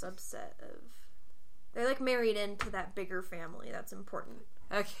of a subset of... They're, like, married into that bigger family. That's important.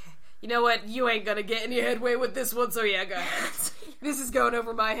 Okay. You know what? You ain't gonna get any headway with this one, so yeah, go ahead. This is going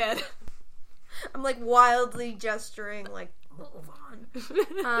over my head. I'm, like, wildly gesturing, like, move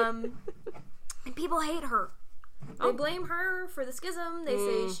on. And people hate her. They blame her for the schism. They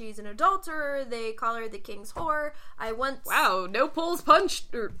say she's an adulterer. They call her the king's whore. Wow, no pulls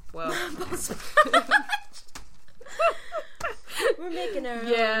punched. Well. We're making our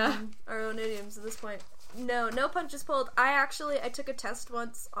own idioms at this point. No punches pulled. I took a test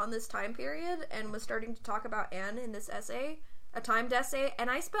once on this time period and was starting to talk about Anne in this essay a timed essay, and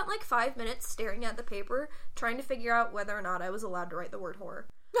I spent like 5 minutes staring at the paper trying to figure out whether or not I was allowed to write the word whore.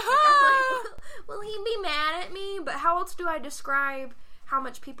 Like, I'm like, will he be mad at me? But how else do I describe how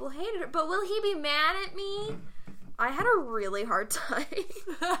much people hated her? But will he be mad at me? I had a really hard time.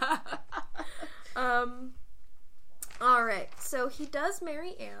 Alright, so he does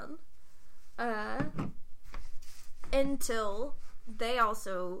marry Anne. Until they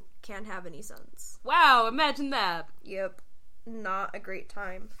also can't have any sons. Wow, imagine that. Yep. Not a great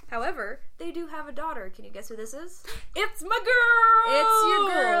time. However, they do have a daughter. Can you guess who this is? It's my girl! It's your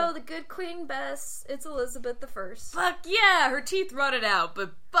girl, the good Queen Bess. It's Elizabeth I. Fuck yeah! Her teeth rotted out,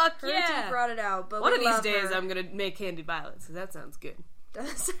 but fuck Her yeah! teeth rotted out, but One we of these love days her. I'm gonna make candied violets, because that sounds good.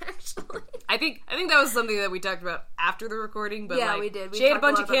 Does actually. I think that was something that we talked about after the recording, but Yeah, like, we did. We she ate a talked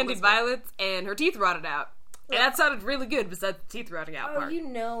bunch lot of about candied Elizabeth. violets, and her teeth rotted out. And that sounded really good, besides the teeth rotting out Oh, part. you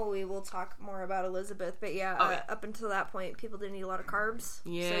know we will talk more about Elizabeth, but yeah, yeah. up until that point, people didn't eat a lot of carbs.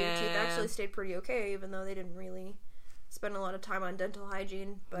 Yeah. So your teeth actually stayed pretty okay, even though they didn't really spend a lot of time on dental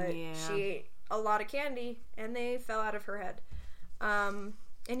hygiene. But Yeah. she ate a lot of candy, and they fell out of her head. And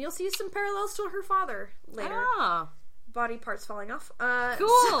you'll see some parallels to her father later. Ah, Body parts falling off.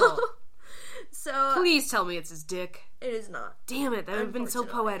 cool! So Please tell me it's his dick. it is not. Damn it, that would have been so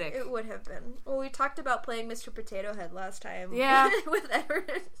Unfortunately. poetic. It would have been. Well, we talked about playing Mr. Potato Head last time. Yeah. with Edward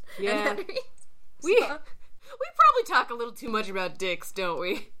Yeah. and Henry. We So- probably talk a little too much about dicks, don't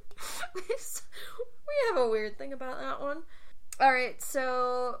we? we have a weird thing about that one. Alright,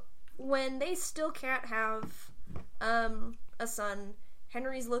 so when they still can't have a son,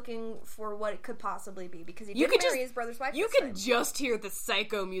 Henry's looking for what it could possibly be, because he didn't marry his brother's wife. You this can time. just hear the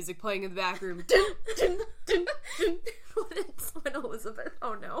Psycho music playing in the back room. when Elizabeth,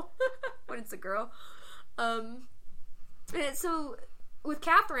 oh no, when it's a girl. And so with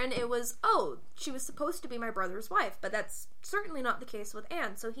Catherine, it was, she was supposed to be my brother's wife, but that's certainly not the case with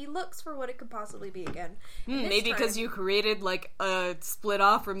Anne. So he looks for what it could possibly be again. And this Maybe because time- you created like a split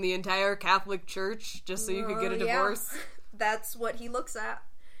off from the entire Catholic Church just so you could get a yeah. divorce. That's what he looks at.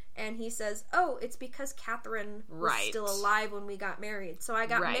 And he says, it's because Catherine was Right. still alive when we got married. So I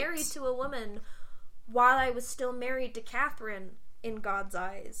got Right. married to a woman while I was still married to Catherine in God's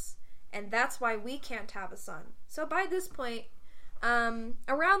eyes. And that's why we can't have a son. So by this point,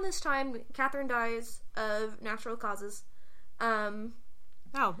 around this time, Catherine dies of natural causes. Oh,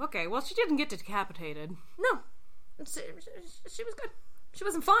 okay. Well, she didn't get decapitated. No. She was good. She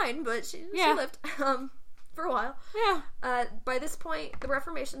wasn't fine, but she lived. For a while. Yeah. By this point, the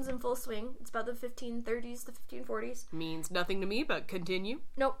Reformation's in full swing. It's about the 1530s, the 1540s. Means nothing to me, but continue.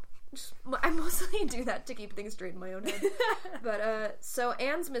 Nope. I mostly do that to keep things straight in my own head. But, so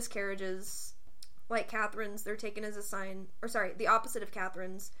Anne's miscarriages, like Catherine's, they're taken as a sign, the opposite of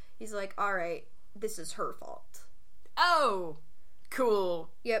Catherine's. He's like, alright, this is her fault. Oh, cool.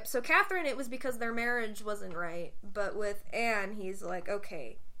 Yep, so Catherine, it was because their marriage wasn't right. But with Anne, he's like,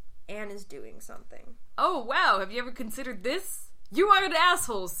 okay, Anne is doing something. Oh, wow. Have you ever considered this? You are an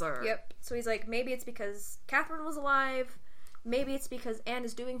asshole, sir. Yep. So he's like, maybe it's because Catherine was alive. Maybe it's because Anne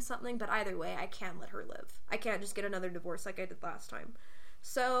is doing something. But either way, I can't let her live. I can't just get another divorce like I did last time.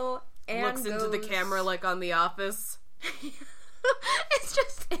 So Anne Looks into the camera like on The Office. It's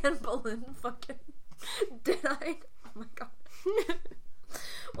just Anne Boleyn fucking dead-eyed. Oh my god.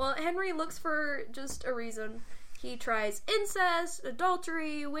 Well, Henry looks for just a reason. He tries incest,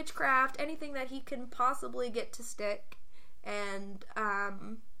 adultery, witchcraft, anything that he can possibly get to stick. And,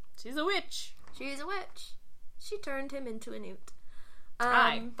 She's a witch. she's a witch. She turned him into a newt.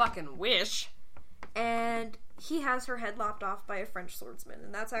 I fucking wish. And he has her head lopped off by a French swordsman.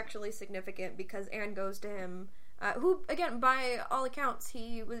 And that's actually significant because Anne goes to him, who, again, by all accounts,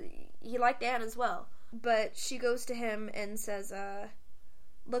 he liked Anne as well. But she goes to him and says,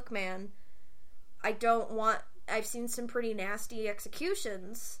 look, man, I've seen some pretty nasty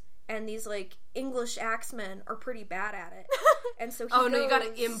executions, and these, like, English axemen are pretty bad at it. And so he you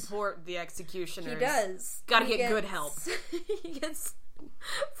gotta import the executioners. He does. Gotta He get good gets- help. He gets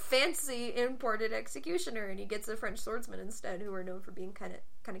fancy imported executioner, and he gets a French swordsman instead, who are known for being kind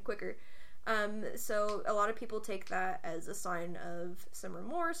of quicker. So a lot of people take that as a sign of some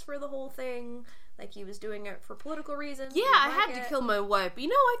remorse for the whole thing, like he was doing it for political reasons. Yeah, he I didn't had like to it. kill my wife, but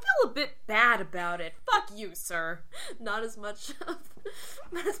I feel a bit bad about it. Fuck you, sir. Not as much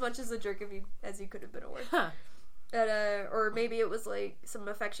as a jerk as he could have been a word. Huh. Or maybe it was like some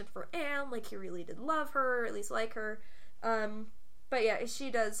affection for Anne, like he really did love her, or at least like her. But yeah,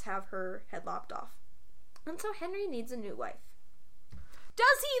 she does have her head lopped off. And so Henry needs a new wife.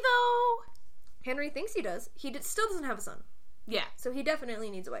 Does he, though? Henry thinks he does. He still doesn't have a son. Yeah. So he definitely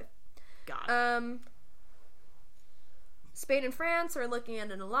needs a wife. God. Spain and France are looking at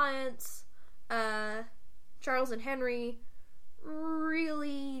an alliance. Charles and Henry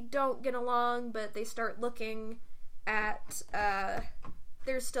really don't get along, but they start looking at,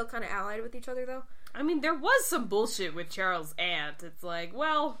 they're still kind of allied with each other, though. I mean, there was some bullshit with Charles' aunt. It's like,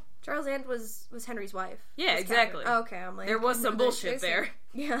 well... Charles' aunt was Henry's wife. Yeah, exactly. Okay, I'm like... There was some bullshit there.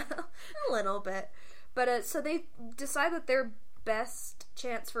 Yeah, a little bit. But, so they decide that their best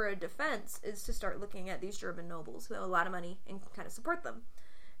chance for a defense is to start looking at these German nobles who have a lot of money and can kind of support them.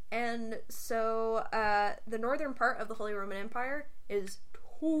 And so, the northern part of the Holy Roman Empire is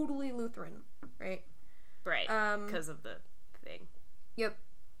totally Lutheran, right? Right, because of the thing. Yep.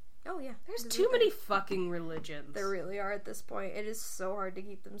 Oh, yeah. There's too many fucking religions. There really are at this point. It is so hard to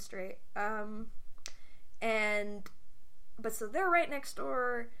keep them straight. But so they're right next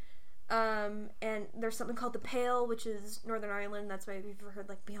door, and there's something called the Pale, which is Northern Ireland. That's why you've ever heard,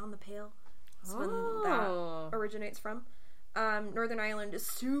 like, Beyond the Pale. That's when that originates from. Northern Ireland is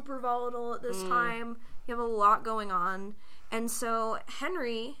super volatile at this time. You have a lot going on. And so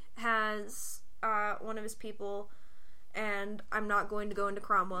Henry has one of his people, and I'm not going to go into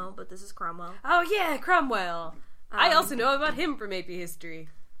Cromwell, but this is Cromwell. Oh yeah, Cromwell. I also know about him from AP History.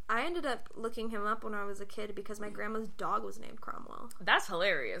 I ended up looking him up when I was a kid because my grandma's dog was named Cromwell. That's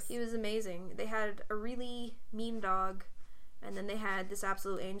hilarious. He was amazing. They had a really mean dog, and then they had this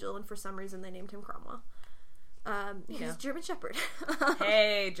absolute angel, and for some reason they named him Cromwell. He's German Shepherd.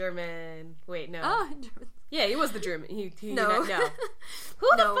 Hey, German. Wait, no. Oh, German. Yeah, he was the German. No. Who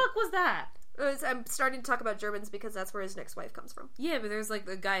the fuck was that? I'm starting to talk about Germans because that's where his next wife comes from. Yeah, but there's like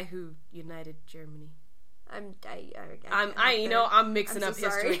the guy who united Germany. I'm mixing up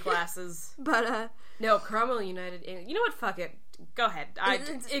history classes. But no, Cromwell united. You know what? Fuck it. Go ahead.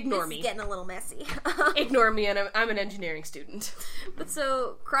 Ignore me. It's getting a little messy. Ignore me, and I'm an engineering student. But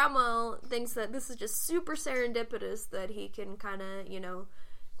so Cromwell thinks that this is just super serendipitous that he can kind of,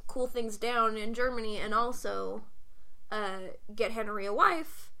 cool things down in Germany and also get Henry a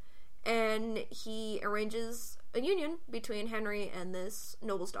wife. And he arranges a union between Henry and this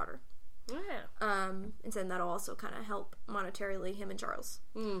noble's daughter. Yeah. And then that'll also kind of help monetarily him and Charles.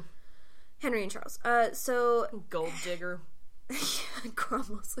 Henry and Charles. So gold digger.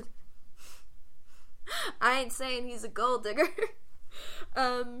 Cromwell's like, I ain't saying he's a gold digger.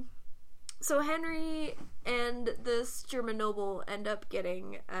 So Henry and this German noble end up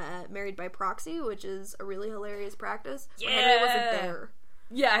getting married by proxy, which is a really hilarious practice. Yeah. Henry wasn't there.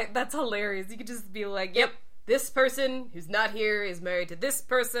 Yeah, that's hilarious. You could just be like, yep, this person who's not here is married to this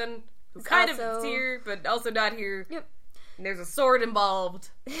person who kind of is here, but also not here. Yep. And there's a sword involved.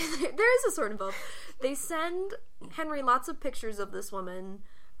 There is a sword involved. They send Henry lots of pictures of this woman,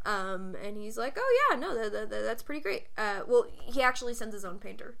 and he's like, oh yeah, no, that's pretty great. Well, he actually sends his own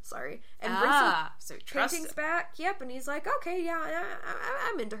painter, sorry. And brings some paintings back. Yep, and he's like, okay, yeah,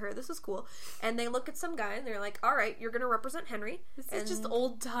 I'm into her. This is cool. And they look at some guy, and they're like, all right, you're going to represent Henry. This is just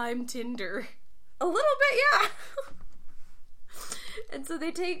old-time Tinder. A little bit, yeah. And so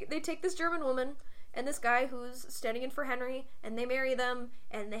they take this German woman and this guy who's standing in for Henry, and they marry them,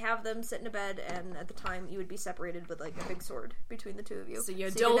 and they have them sit in a bed, and at the time you would be separated with like a big sword between the two of you. So you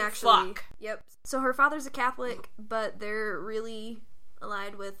don't fuck. Yep. So her father's a Catholic, but they're really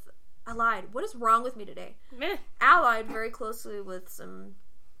allied. What is wrong with me today? Meh. Allied very closely with some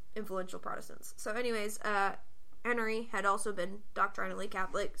influential Protestants. So anyways, Henry had also been doctrinally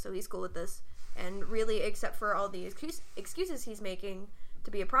Catholic, so he's cool with this. And really, except for all the excuses he's making to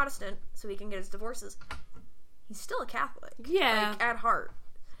be a Protestant so he can get his divorces, he's still a Catholic. Yeah. Like, at heart.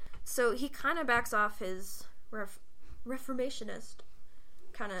 So he kind of backs off his reformationist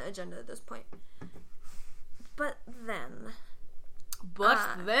kind of agenda at this point. But then...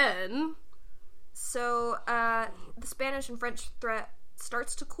 So, the Spanish and French threat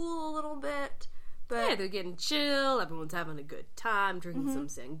starts to cool a little bit. But yeah, they're getting chill. Everyone's having a good time, drinking some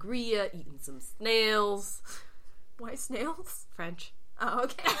sangria, eating some snails. Why snails? French. Oh,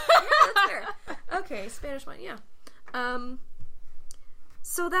 okay. Yeah, that's fair. Okay, Spanish one, yeah.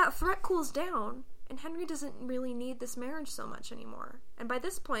 So that threat cools down, and Henry doesn't really need this marriage so much anymore. And by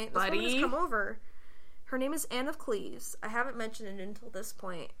this point, this woman has come over. Her name is Anne of Cleves. I haven't mentioned it until this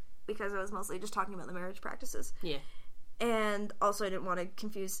point, because I was mostly just talking about the marriage practices. Yeah. And also I didn't want to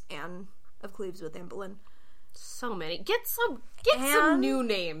confuse Anne of Cleves with Anne Boleyn. So many. Get some new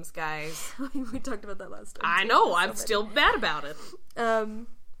names, guys. We talked about that last time. I know. I'm still mad about it.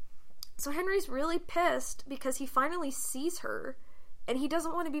 So Henry's really pissed because he finally sees her, and he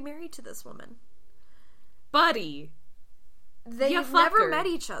doesn't want to be married to this woman. Buddy, they've never met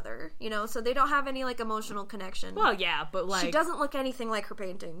each other, you know, so they don't have any, like, emotional connection. Well, yeah, but, like... She doesn't look anything like her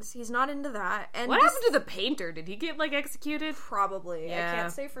paintings. He's not into that. And what happened to the painter? Did he get, like, executed? Probably. Yeah. I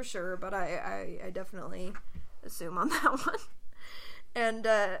can't say for sure, but I definitely assume on that one.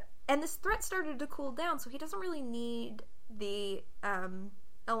 And this threat started to cool down, so he doesn't really need the,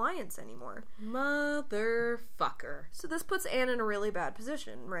 alliance anymore. Motherfucker. So this puts Anne in a really bad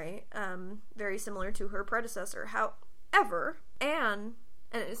position, right? Very similar to her predecessor. However, Anne,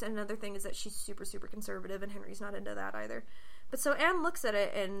 and another thing is that she's super, super conservative, and Henry's not into that either. But so Anne looks at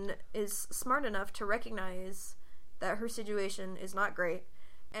it and is smart enough to recognize that her situation is not great,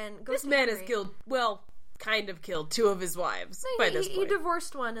 and goes This man has killed, well, kind of killed 2 of his wives by this point. He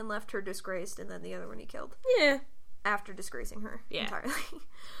divorced one and left her disgraced, and then the other one he killed. Yeah. After disgracing her entirely.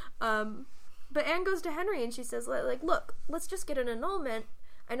 But Anne goes to Henry and she says, like, look, let's just get an annulment.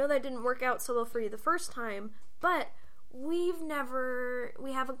 I know that didn't work out so well for you the first time, but we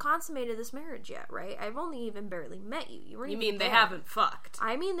haven't consummated this marriage yet, right? I've only even barely met you. You mean they haven't fucked?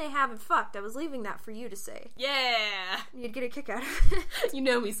 I mean they haven't fucked. I was leaving that for you to say. Yeah! You'd get a kick out of it. You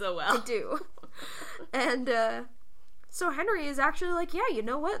know me so well. I do. And, so Henry is actually like, yeah, you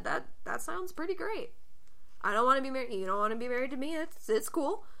know what? That sounds pretty great. I don't want to be married. You don't want to be married to me. It's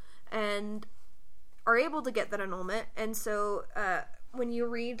cool. And are able to get that annulment. And so, when you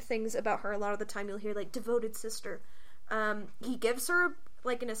read things about her, a lot of the time you'll hear, like, devoted sister. He gives her,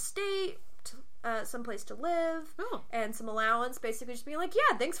 like, an estate, someplace to live, and some allowance, basically just being like,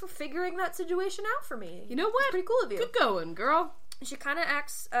 yeah, thanks for figuring that situation out for me. You know what? It's pretty cool of you. Good going, girl. She kind of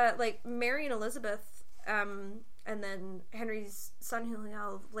acts, like, Mary and Elizabeth, and then Henry's son, who we'll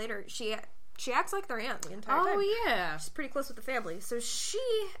have later, she acts like their aunt the entire time. Oh, yeah. She's pretty close with the family. So she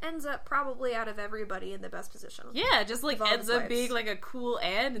ends up probably out of everybody in the best position. Yeah, just, like, ends up being, like, a cool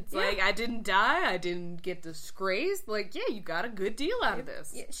aunt. It's like, I didn't die. I didn't get disgraced. Like, yeah, you got a good deal out of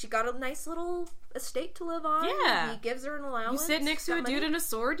this. Yeah, she got a nice little estate to live on. Yeah. He gives her an allowance. You sit next to a dude in a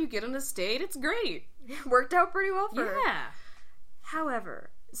sword, you get an estate. It's great. It worked out pretty well for her. Yeah. However,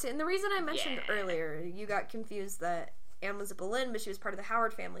 and the reason I mentioned earlier, you got confused that Anne was a Boleyn, but she was part of the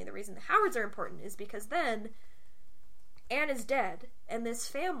Howard family. The reason the Howards are important is because then Anne is dead, and this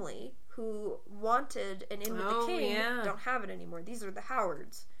family who wanted an in with the king don't have it anymore. These are the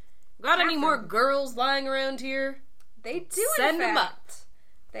Howards. Got any more girls lying around here? They do, Send in fact. them up.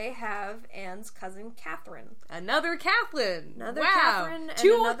 They have Anne's cousin Catherine. Another Catherine. Another wow. Catherine and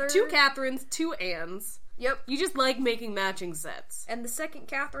two another... 2 Catherines, 2 Annes. Yep. You just like making matching sets. And the second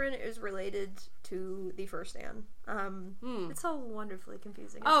Catherine is related to the first Anne. It's all wonderfully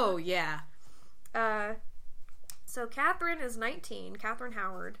confusing. Oh, yeah. So Catherine is 19, Catherine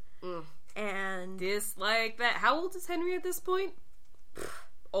Howard. And... Dislike that. How old is Henry at this point?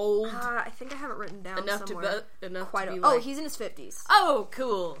 Old. I think I have it written down enough somewhere. Enough Quite to be old. like... Oh, he's in his 50s. Oh,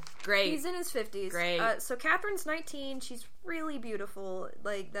 cool. Great. He's in his 50s. Great. So Catherine's 19. She's really beautiful.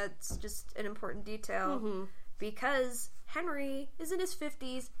 Like, that's just an important detail. Because Henry is in his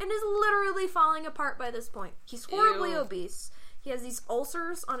 50s and is literally falling apart by this point. He's horribly obese. He has these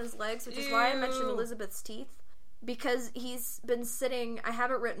ulcers on his legs, which is why I mentioned Elizabeth's teeth. Because he's been sitting, I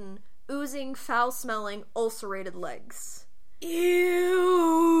have it written, oozing, foul-smelling, ulcerated legs.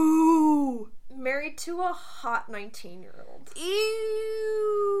 Ew! Married to a hot 19-year-old. Ew!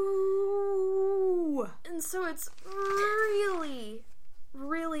 And so it's really,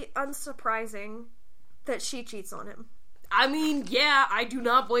 really unsurprising that she cheats on him. I mean, yeah, I do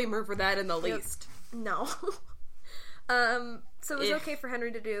not blame her for that in the least. No. So it was okay for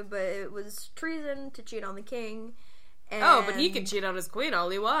Henry to do, but it was treason to cheat on the king. And, but he can cheat on his queen all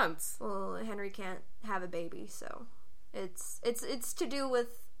he wants. Well, Henry can't have a baby, so it's to do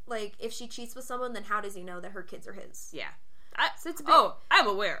with, like, if she cheats with someone, then how does he know that her kids are his? Yeah. It's I'm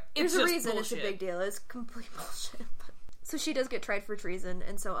aware. There's a reason bullshit. It's a big deal. It's complete bullshit. So she does get tried for treason,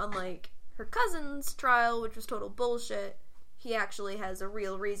 and so unlike her cousin's trial, which was total bullshit, he actually has a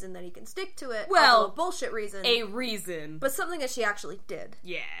real reason that he can stick to it. Well, a bullshit reason. A reason. But something that she actually did.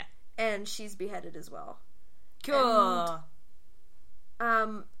 Yeah. And she's beheaded as well. Cool.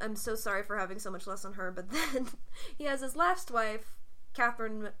 And, I'm so sorry for having so much less on her, but then he has his last wife,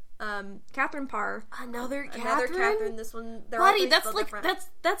 Catherine Parr. Another Catherine? This one, buddy, that's like different.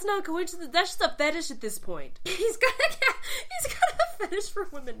 That's not coincidence. That's just a fetish at this point. He's got a fetish for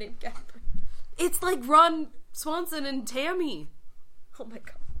women named Catherine. It's like Ron Swanson and Tammy. Oh my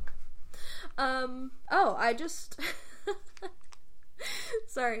god. I just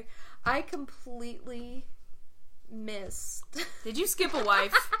sorry. I completely missed. Did you skip a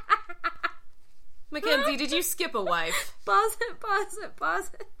wife? Mackenzie, did you skip a wife? Pause it.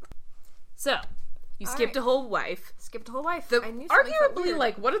 So, You skipped a whole wife. Skipped a whole wife. Arguably,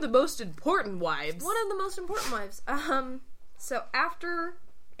 like, one of the most important wives. One of the most important wives. So after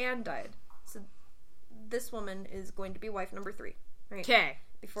Anne died, so this woman is going to be wife number 3, right? Okay.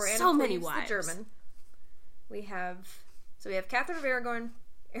 Before Anne so many leaves wives. the German, we have Catherine of Aragorn.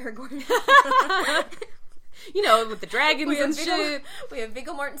 You know, with the dragons and shit. We have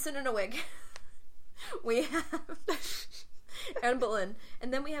Viggo Mortensen in a wig. We have Anne Boleyn.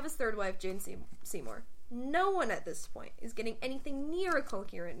 And then we have his third wife, Jane Seymour. No one at this point is getting anything near a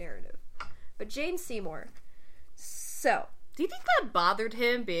coherent narrative. But Jane Seymour. So, do you think that bothered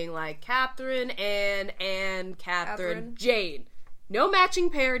him, being like, Catherine, Anne, Catherine, Jane? No matching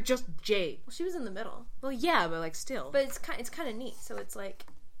pair, just Jane. Well, she was in the middle. Well, yeah, but, like, still. But it's kind of neat. So it's like,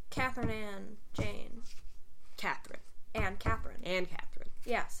 Catherine, Anne, Jane. Catherine. And Catherine. And Catherine.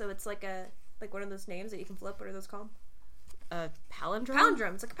 Yeah, so it's like one of those names that you can flip. What are those called? A palindrome?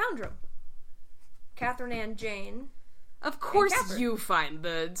 Palindrome. It's like a palindrome. Catherine, Anne, Jane. Of course you find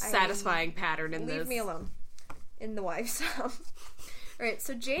the satisfying pattern in this. Leave me alone. In the wives. Alright,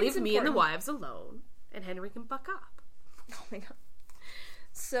 so Jane's Leave me and the wives alone, and Henry can buck up. Oh my god.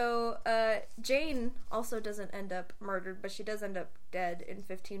 So, Jane also doesn't end up murdered, but she does end up dead in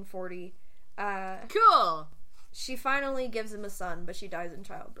 1540. Cool! She finally gives him a son, but she dies in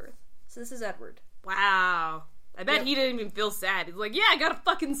childbirth. So this is Edward. Wow. I bet he didn't even feel sad. He's like, yeah, I got a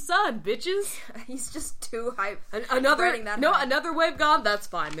fucking son, bitches. He's just too hype. Another wave gone? That's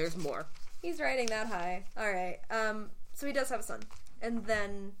fine. There's more. He's riding that high. Alright. So he does have a son. And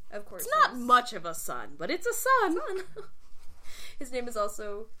then, of course... It's not much of a son, but it's a son. His name is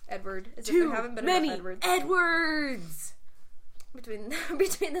also Edward. As Too if there haven't been many enough Edwards! Between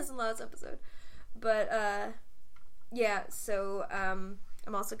this and last episode. But, yeah, so,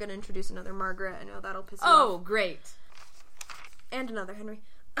 I'm also going to introduce another Margaret. I know that'll piss you off. Oh, great. And another Henry.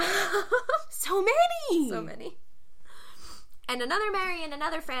 So many! So many. And another Mary and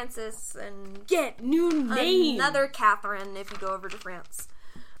another Francis and... Get new names! Another Catherine if you go over to France.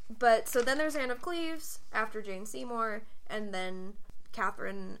 But, so then there's Anne of Cleves after Jane Seymour, and then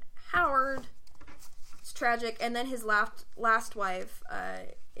Catherine Howard. It's tragic. And then his last wife,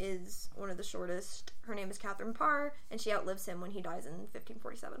 is one of the shortest. Her name is Catherine Parr, and she outlives him when he dies in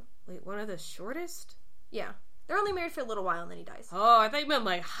 1547. Wait, one of the shortest? Yeah. They're only married for a little while, and then he dies. Oh, I thought you meant,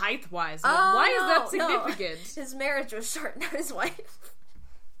 like, height-wise. Like, why is that significant? No. His marriage was short, not his wife.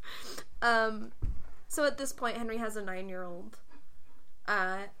 So at this point, Henry has a 9-year-old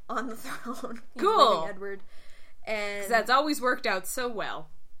on the throne. Cool. Edward. And 'cause that's always worked out so well.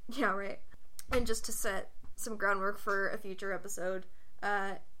 Yeah, right. And just to set some groundwork for a future episode,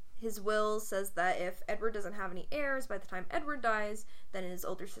 his will says that if Edward doesn't have any heirs by the time Edward dies, then his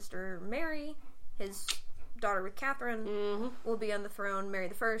older sister Mary, his daughter with Catherine, will be on the throne, Mary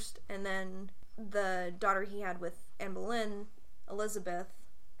the First, and then the daughter he had with Anne Boleyn, Elizabeth,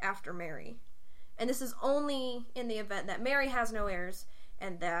 after Mary. And this is only in the event that Mary has no heirs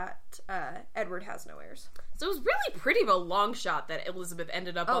and that Edward has no heirs. So it was really pretty of a long shot that Elizabeth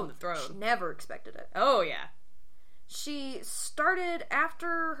ended up on the throne. She never expected it. Oh, yeah. She started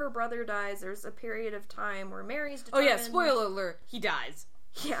after her brother dies. There's a period of time where Mary's determined... Oh, yeah, spoiler alert. He dies.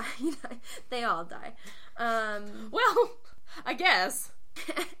 Yeah, they all die. Well, I guess.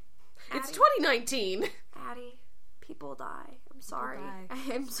 It's 2019. Addie, people die. I'm sorry.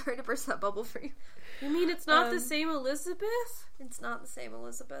 I'm sorry to burst that bubble for you. You mean it's not the same Elizabeth? It's not the same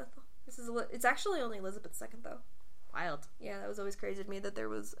Elizabeth. It's actually only Elizabeth II, though. Wild. Yeah, that was always crazy to me that there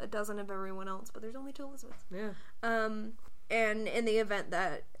was a dozen of everyone else, but there's only 2 Elizabeths. Yeah. And in the event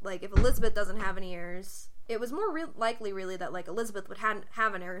that, like, if Elizabeth doesn't have any heirs, it was more likely, really, that, like, Elizabeth would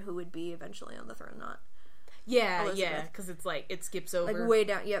have an heir who would be eventually on the throne, not Yeah, yeah, because it's like, it skips over. Like, way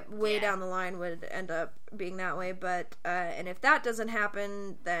down the line would end up being that way, but, and if that doesn't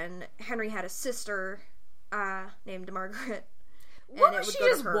happen, then Henry had a sister, named Margaret. What was she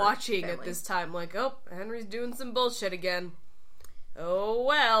just watching at this time? Like, oh, Henry's doing some bullshit again. Oh,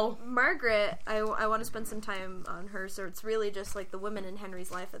 well. Margaret, I want to spend some time on her, so it's really just, like, the women in Henry's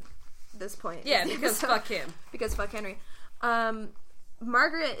life at this point. Yeah, because fuck him. Because fuck Henry.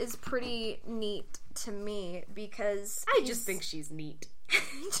 Margaret is pretty neat to me, because... I just think she's neat.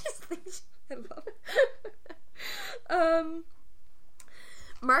 I love it.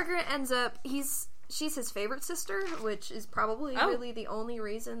 Margaret ends up... She's his favorite sister, which is probably really the only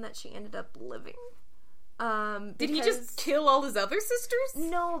reason that she ended up living. Did he just kill all his other sisters?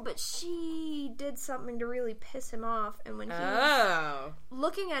 No, but she did something to really piss him off, and when he was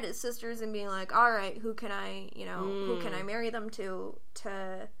looking at his sisters and being like, alright, who can I marry them to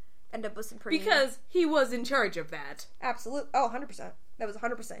end up with some pretty... Because he was in charge of that. Absolutely. Oh, 100%. That was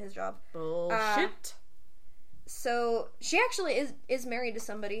 100% his job. Bullshit. So she actually is married to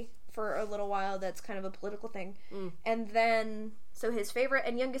somebody for a little while. That's kind of a political thing. And then, so his favorite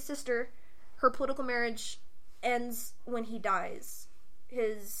and youngest sister, her political marriage ends when he dies.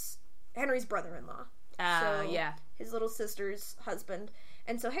 Henry's brother-in-law. Yeah. His little sister's husband.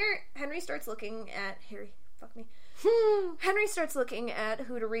 And so Henry starts looking at... Henry starts looking at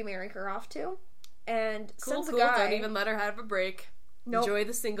who to remarry her off to. And Cool. sends a guy... Don't even let her have a break. Nope. Enjoy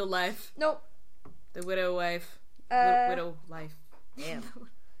the single life. Nope. The widow wife. Widow life. Damn.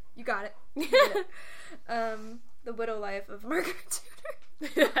 You got it. You did it. The widow life of Margaret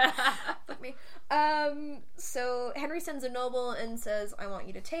Tudor. Fuck me. So Henry sends a noble and says, I want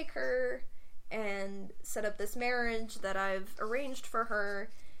you to take her and set up this marriage that I've arranged for her.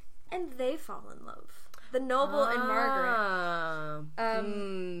 And they fall in love. The noble and Margaret.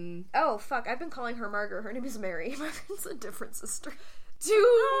 Oh, fuck. I've been calling her Margaret. Her name is Mary. Margaret's a different sister.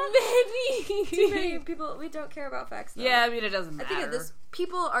 Too many. Too many people. We don't care about facts, though. Yeah, I mean, it doesn't matter. I think at this,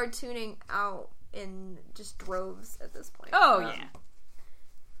 people are tuning out in just droves at this point. Oh, yeah.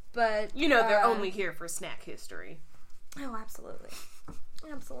 But... You know, they're only here for snack history. Oh, absolutely.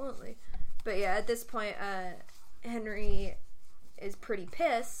 Absolutely. But yeah, at this point, Henry is pretty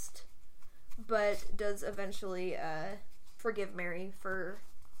pissed, but does eventually forgive Mary for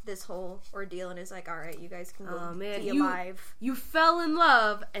this whole ordeal and is like, alright, you guys can go be alive. You fell in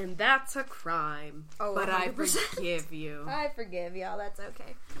love, and that's a crime. Oh, but 100%. I forgive you. I forgive y'all, that's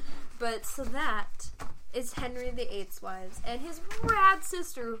okay. But so that is Henry VIII's wives and his rad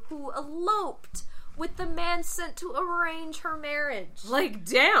sister who eloped with the man sent to arrange her marriage. Like,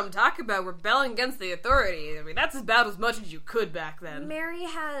 damn, talk about rebelling against the authority. I mean, that's about as much as you could back then. Mary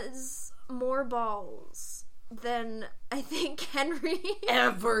has more balls than I think Henry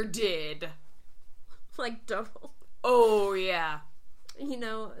ever did. Like, double. Oh, yeah. You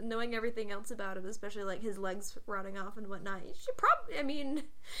know, knowing everything else about him, especially, like, his legs rotting off and whatnot, you should probably, I mean,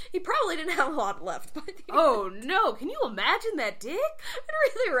 he probably didn't have a lot left by the end. Oh, no. Can you imagine that dick?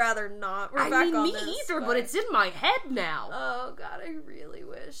 I'd really rather not. We're back I mean, on me this, either, but it's in my head now. Oh, God, I really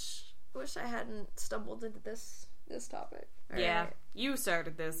wish I hadn't stumbled into this topic. Yeah, you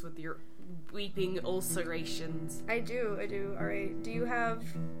started this with your weeping ulcerations. I do. Alright, do you have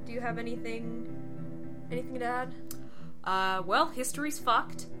anything to add? Well, history's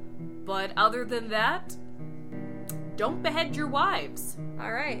fucked, but other than that, don't behead your wives.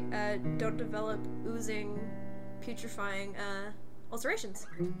 Alright, don't develop oozing, putrefying, ulcerations.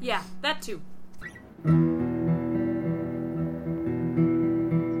 Yeah, that too.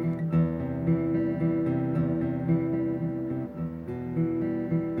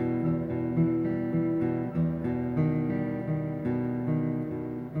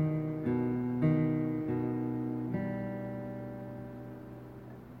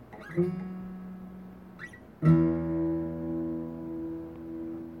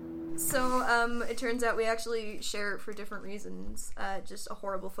 So, it turns out we actually share it for different reasons. Just a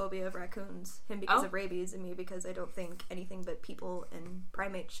horrible phobia of raccoons. Him because of rabies, and me because I don't think anything but people and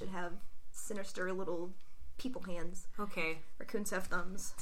primates should have sinister little people hands. Okay. Raccoons have thumbs.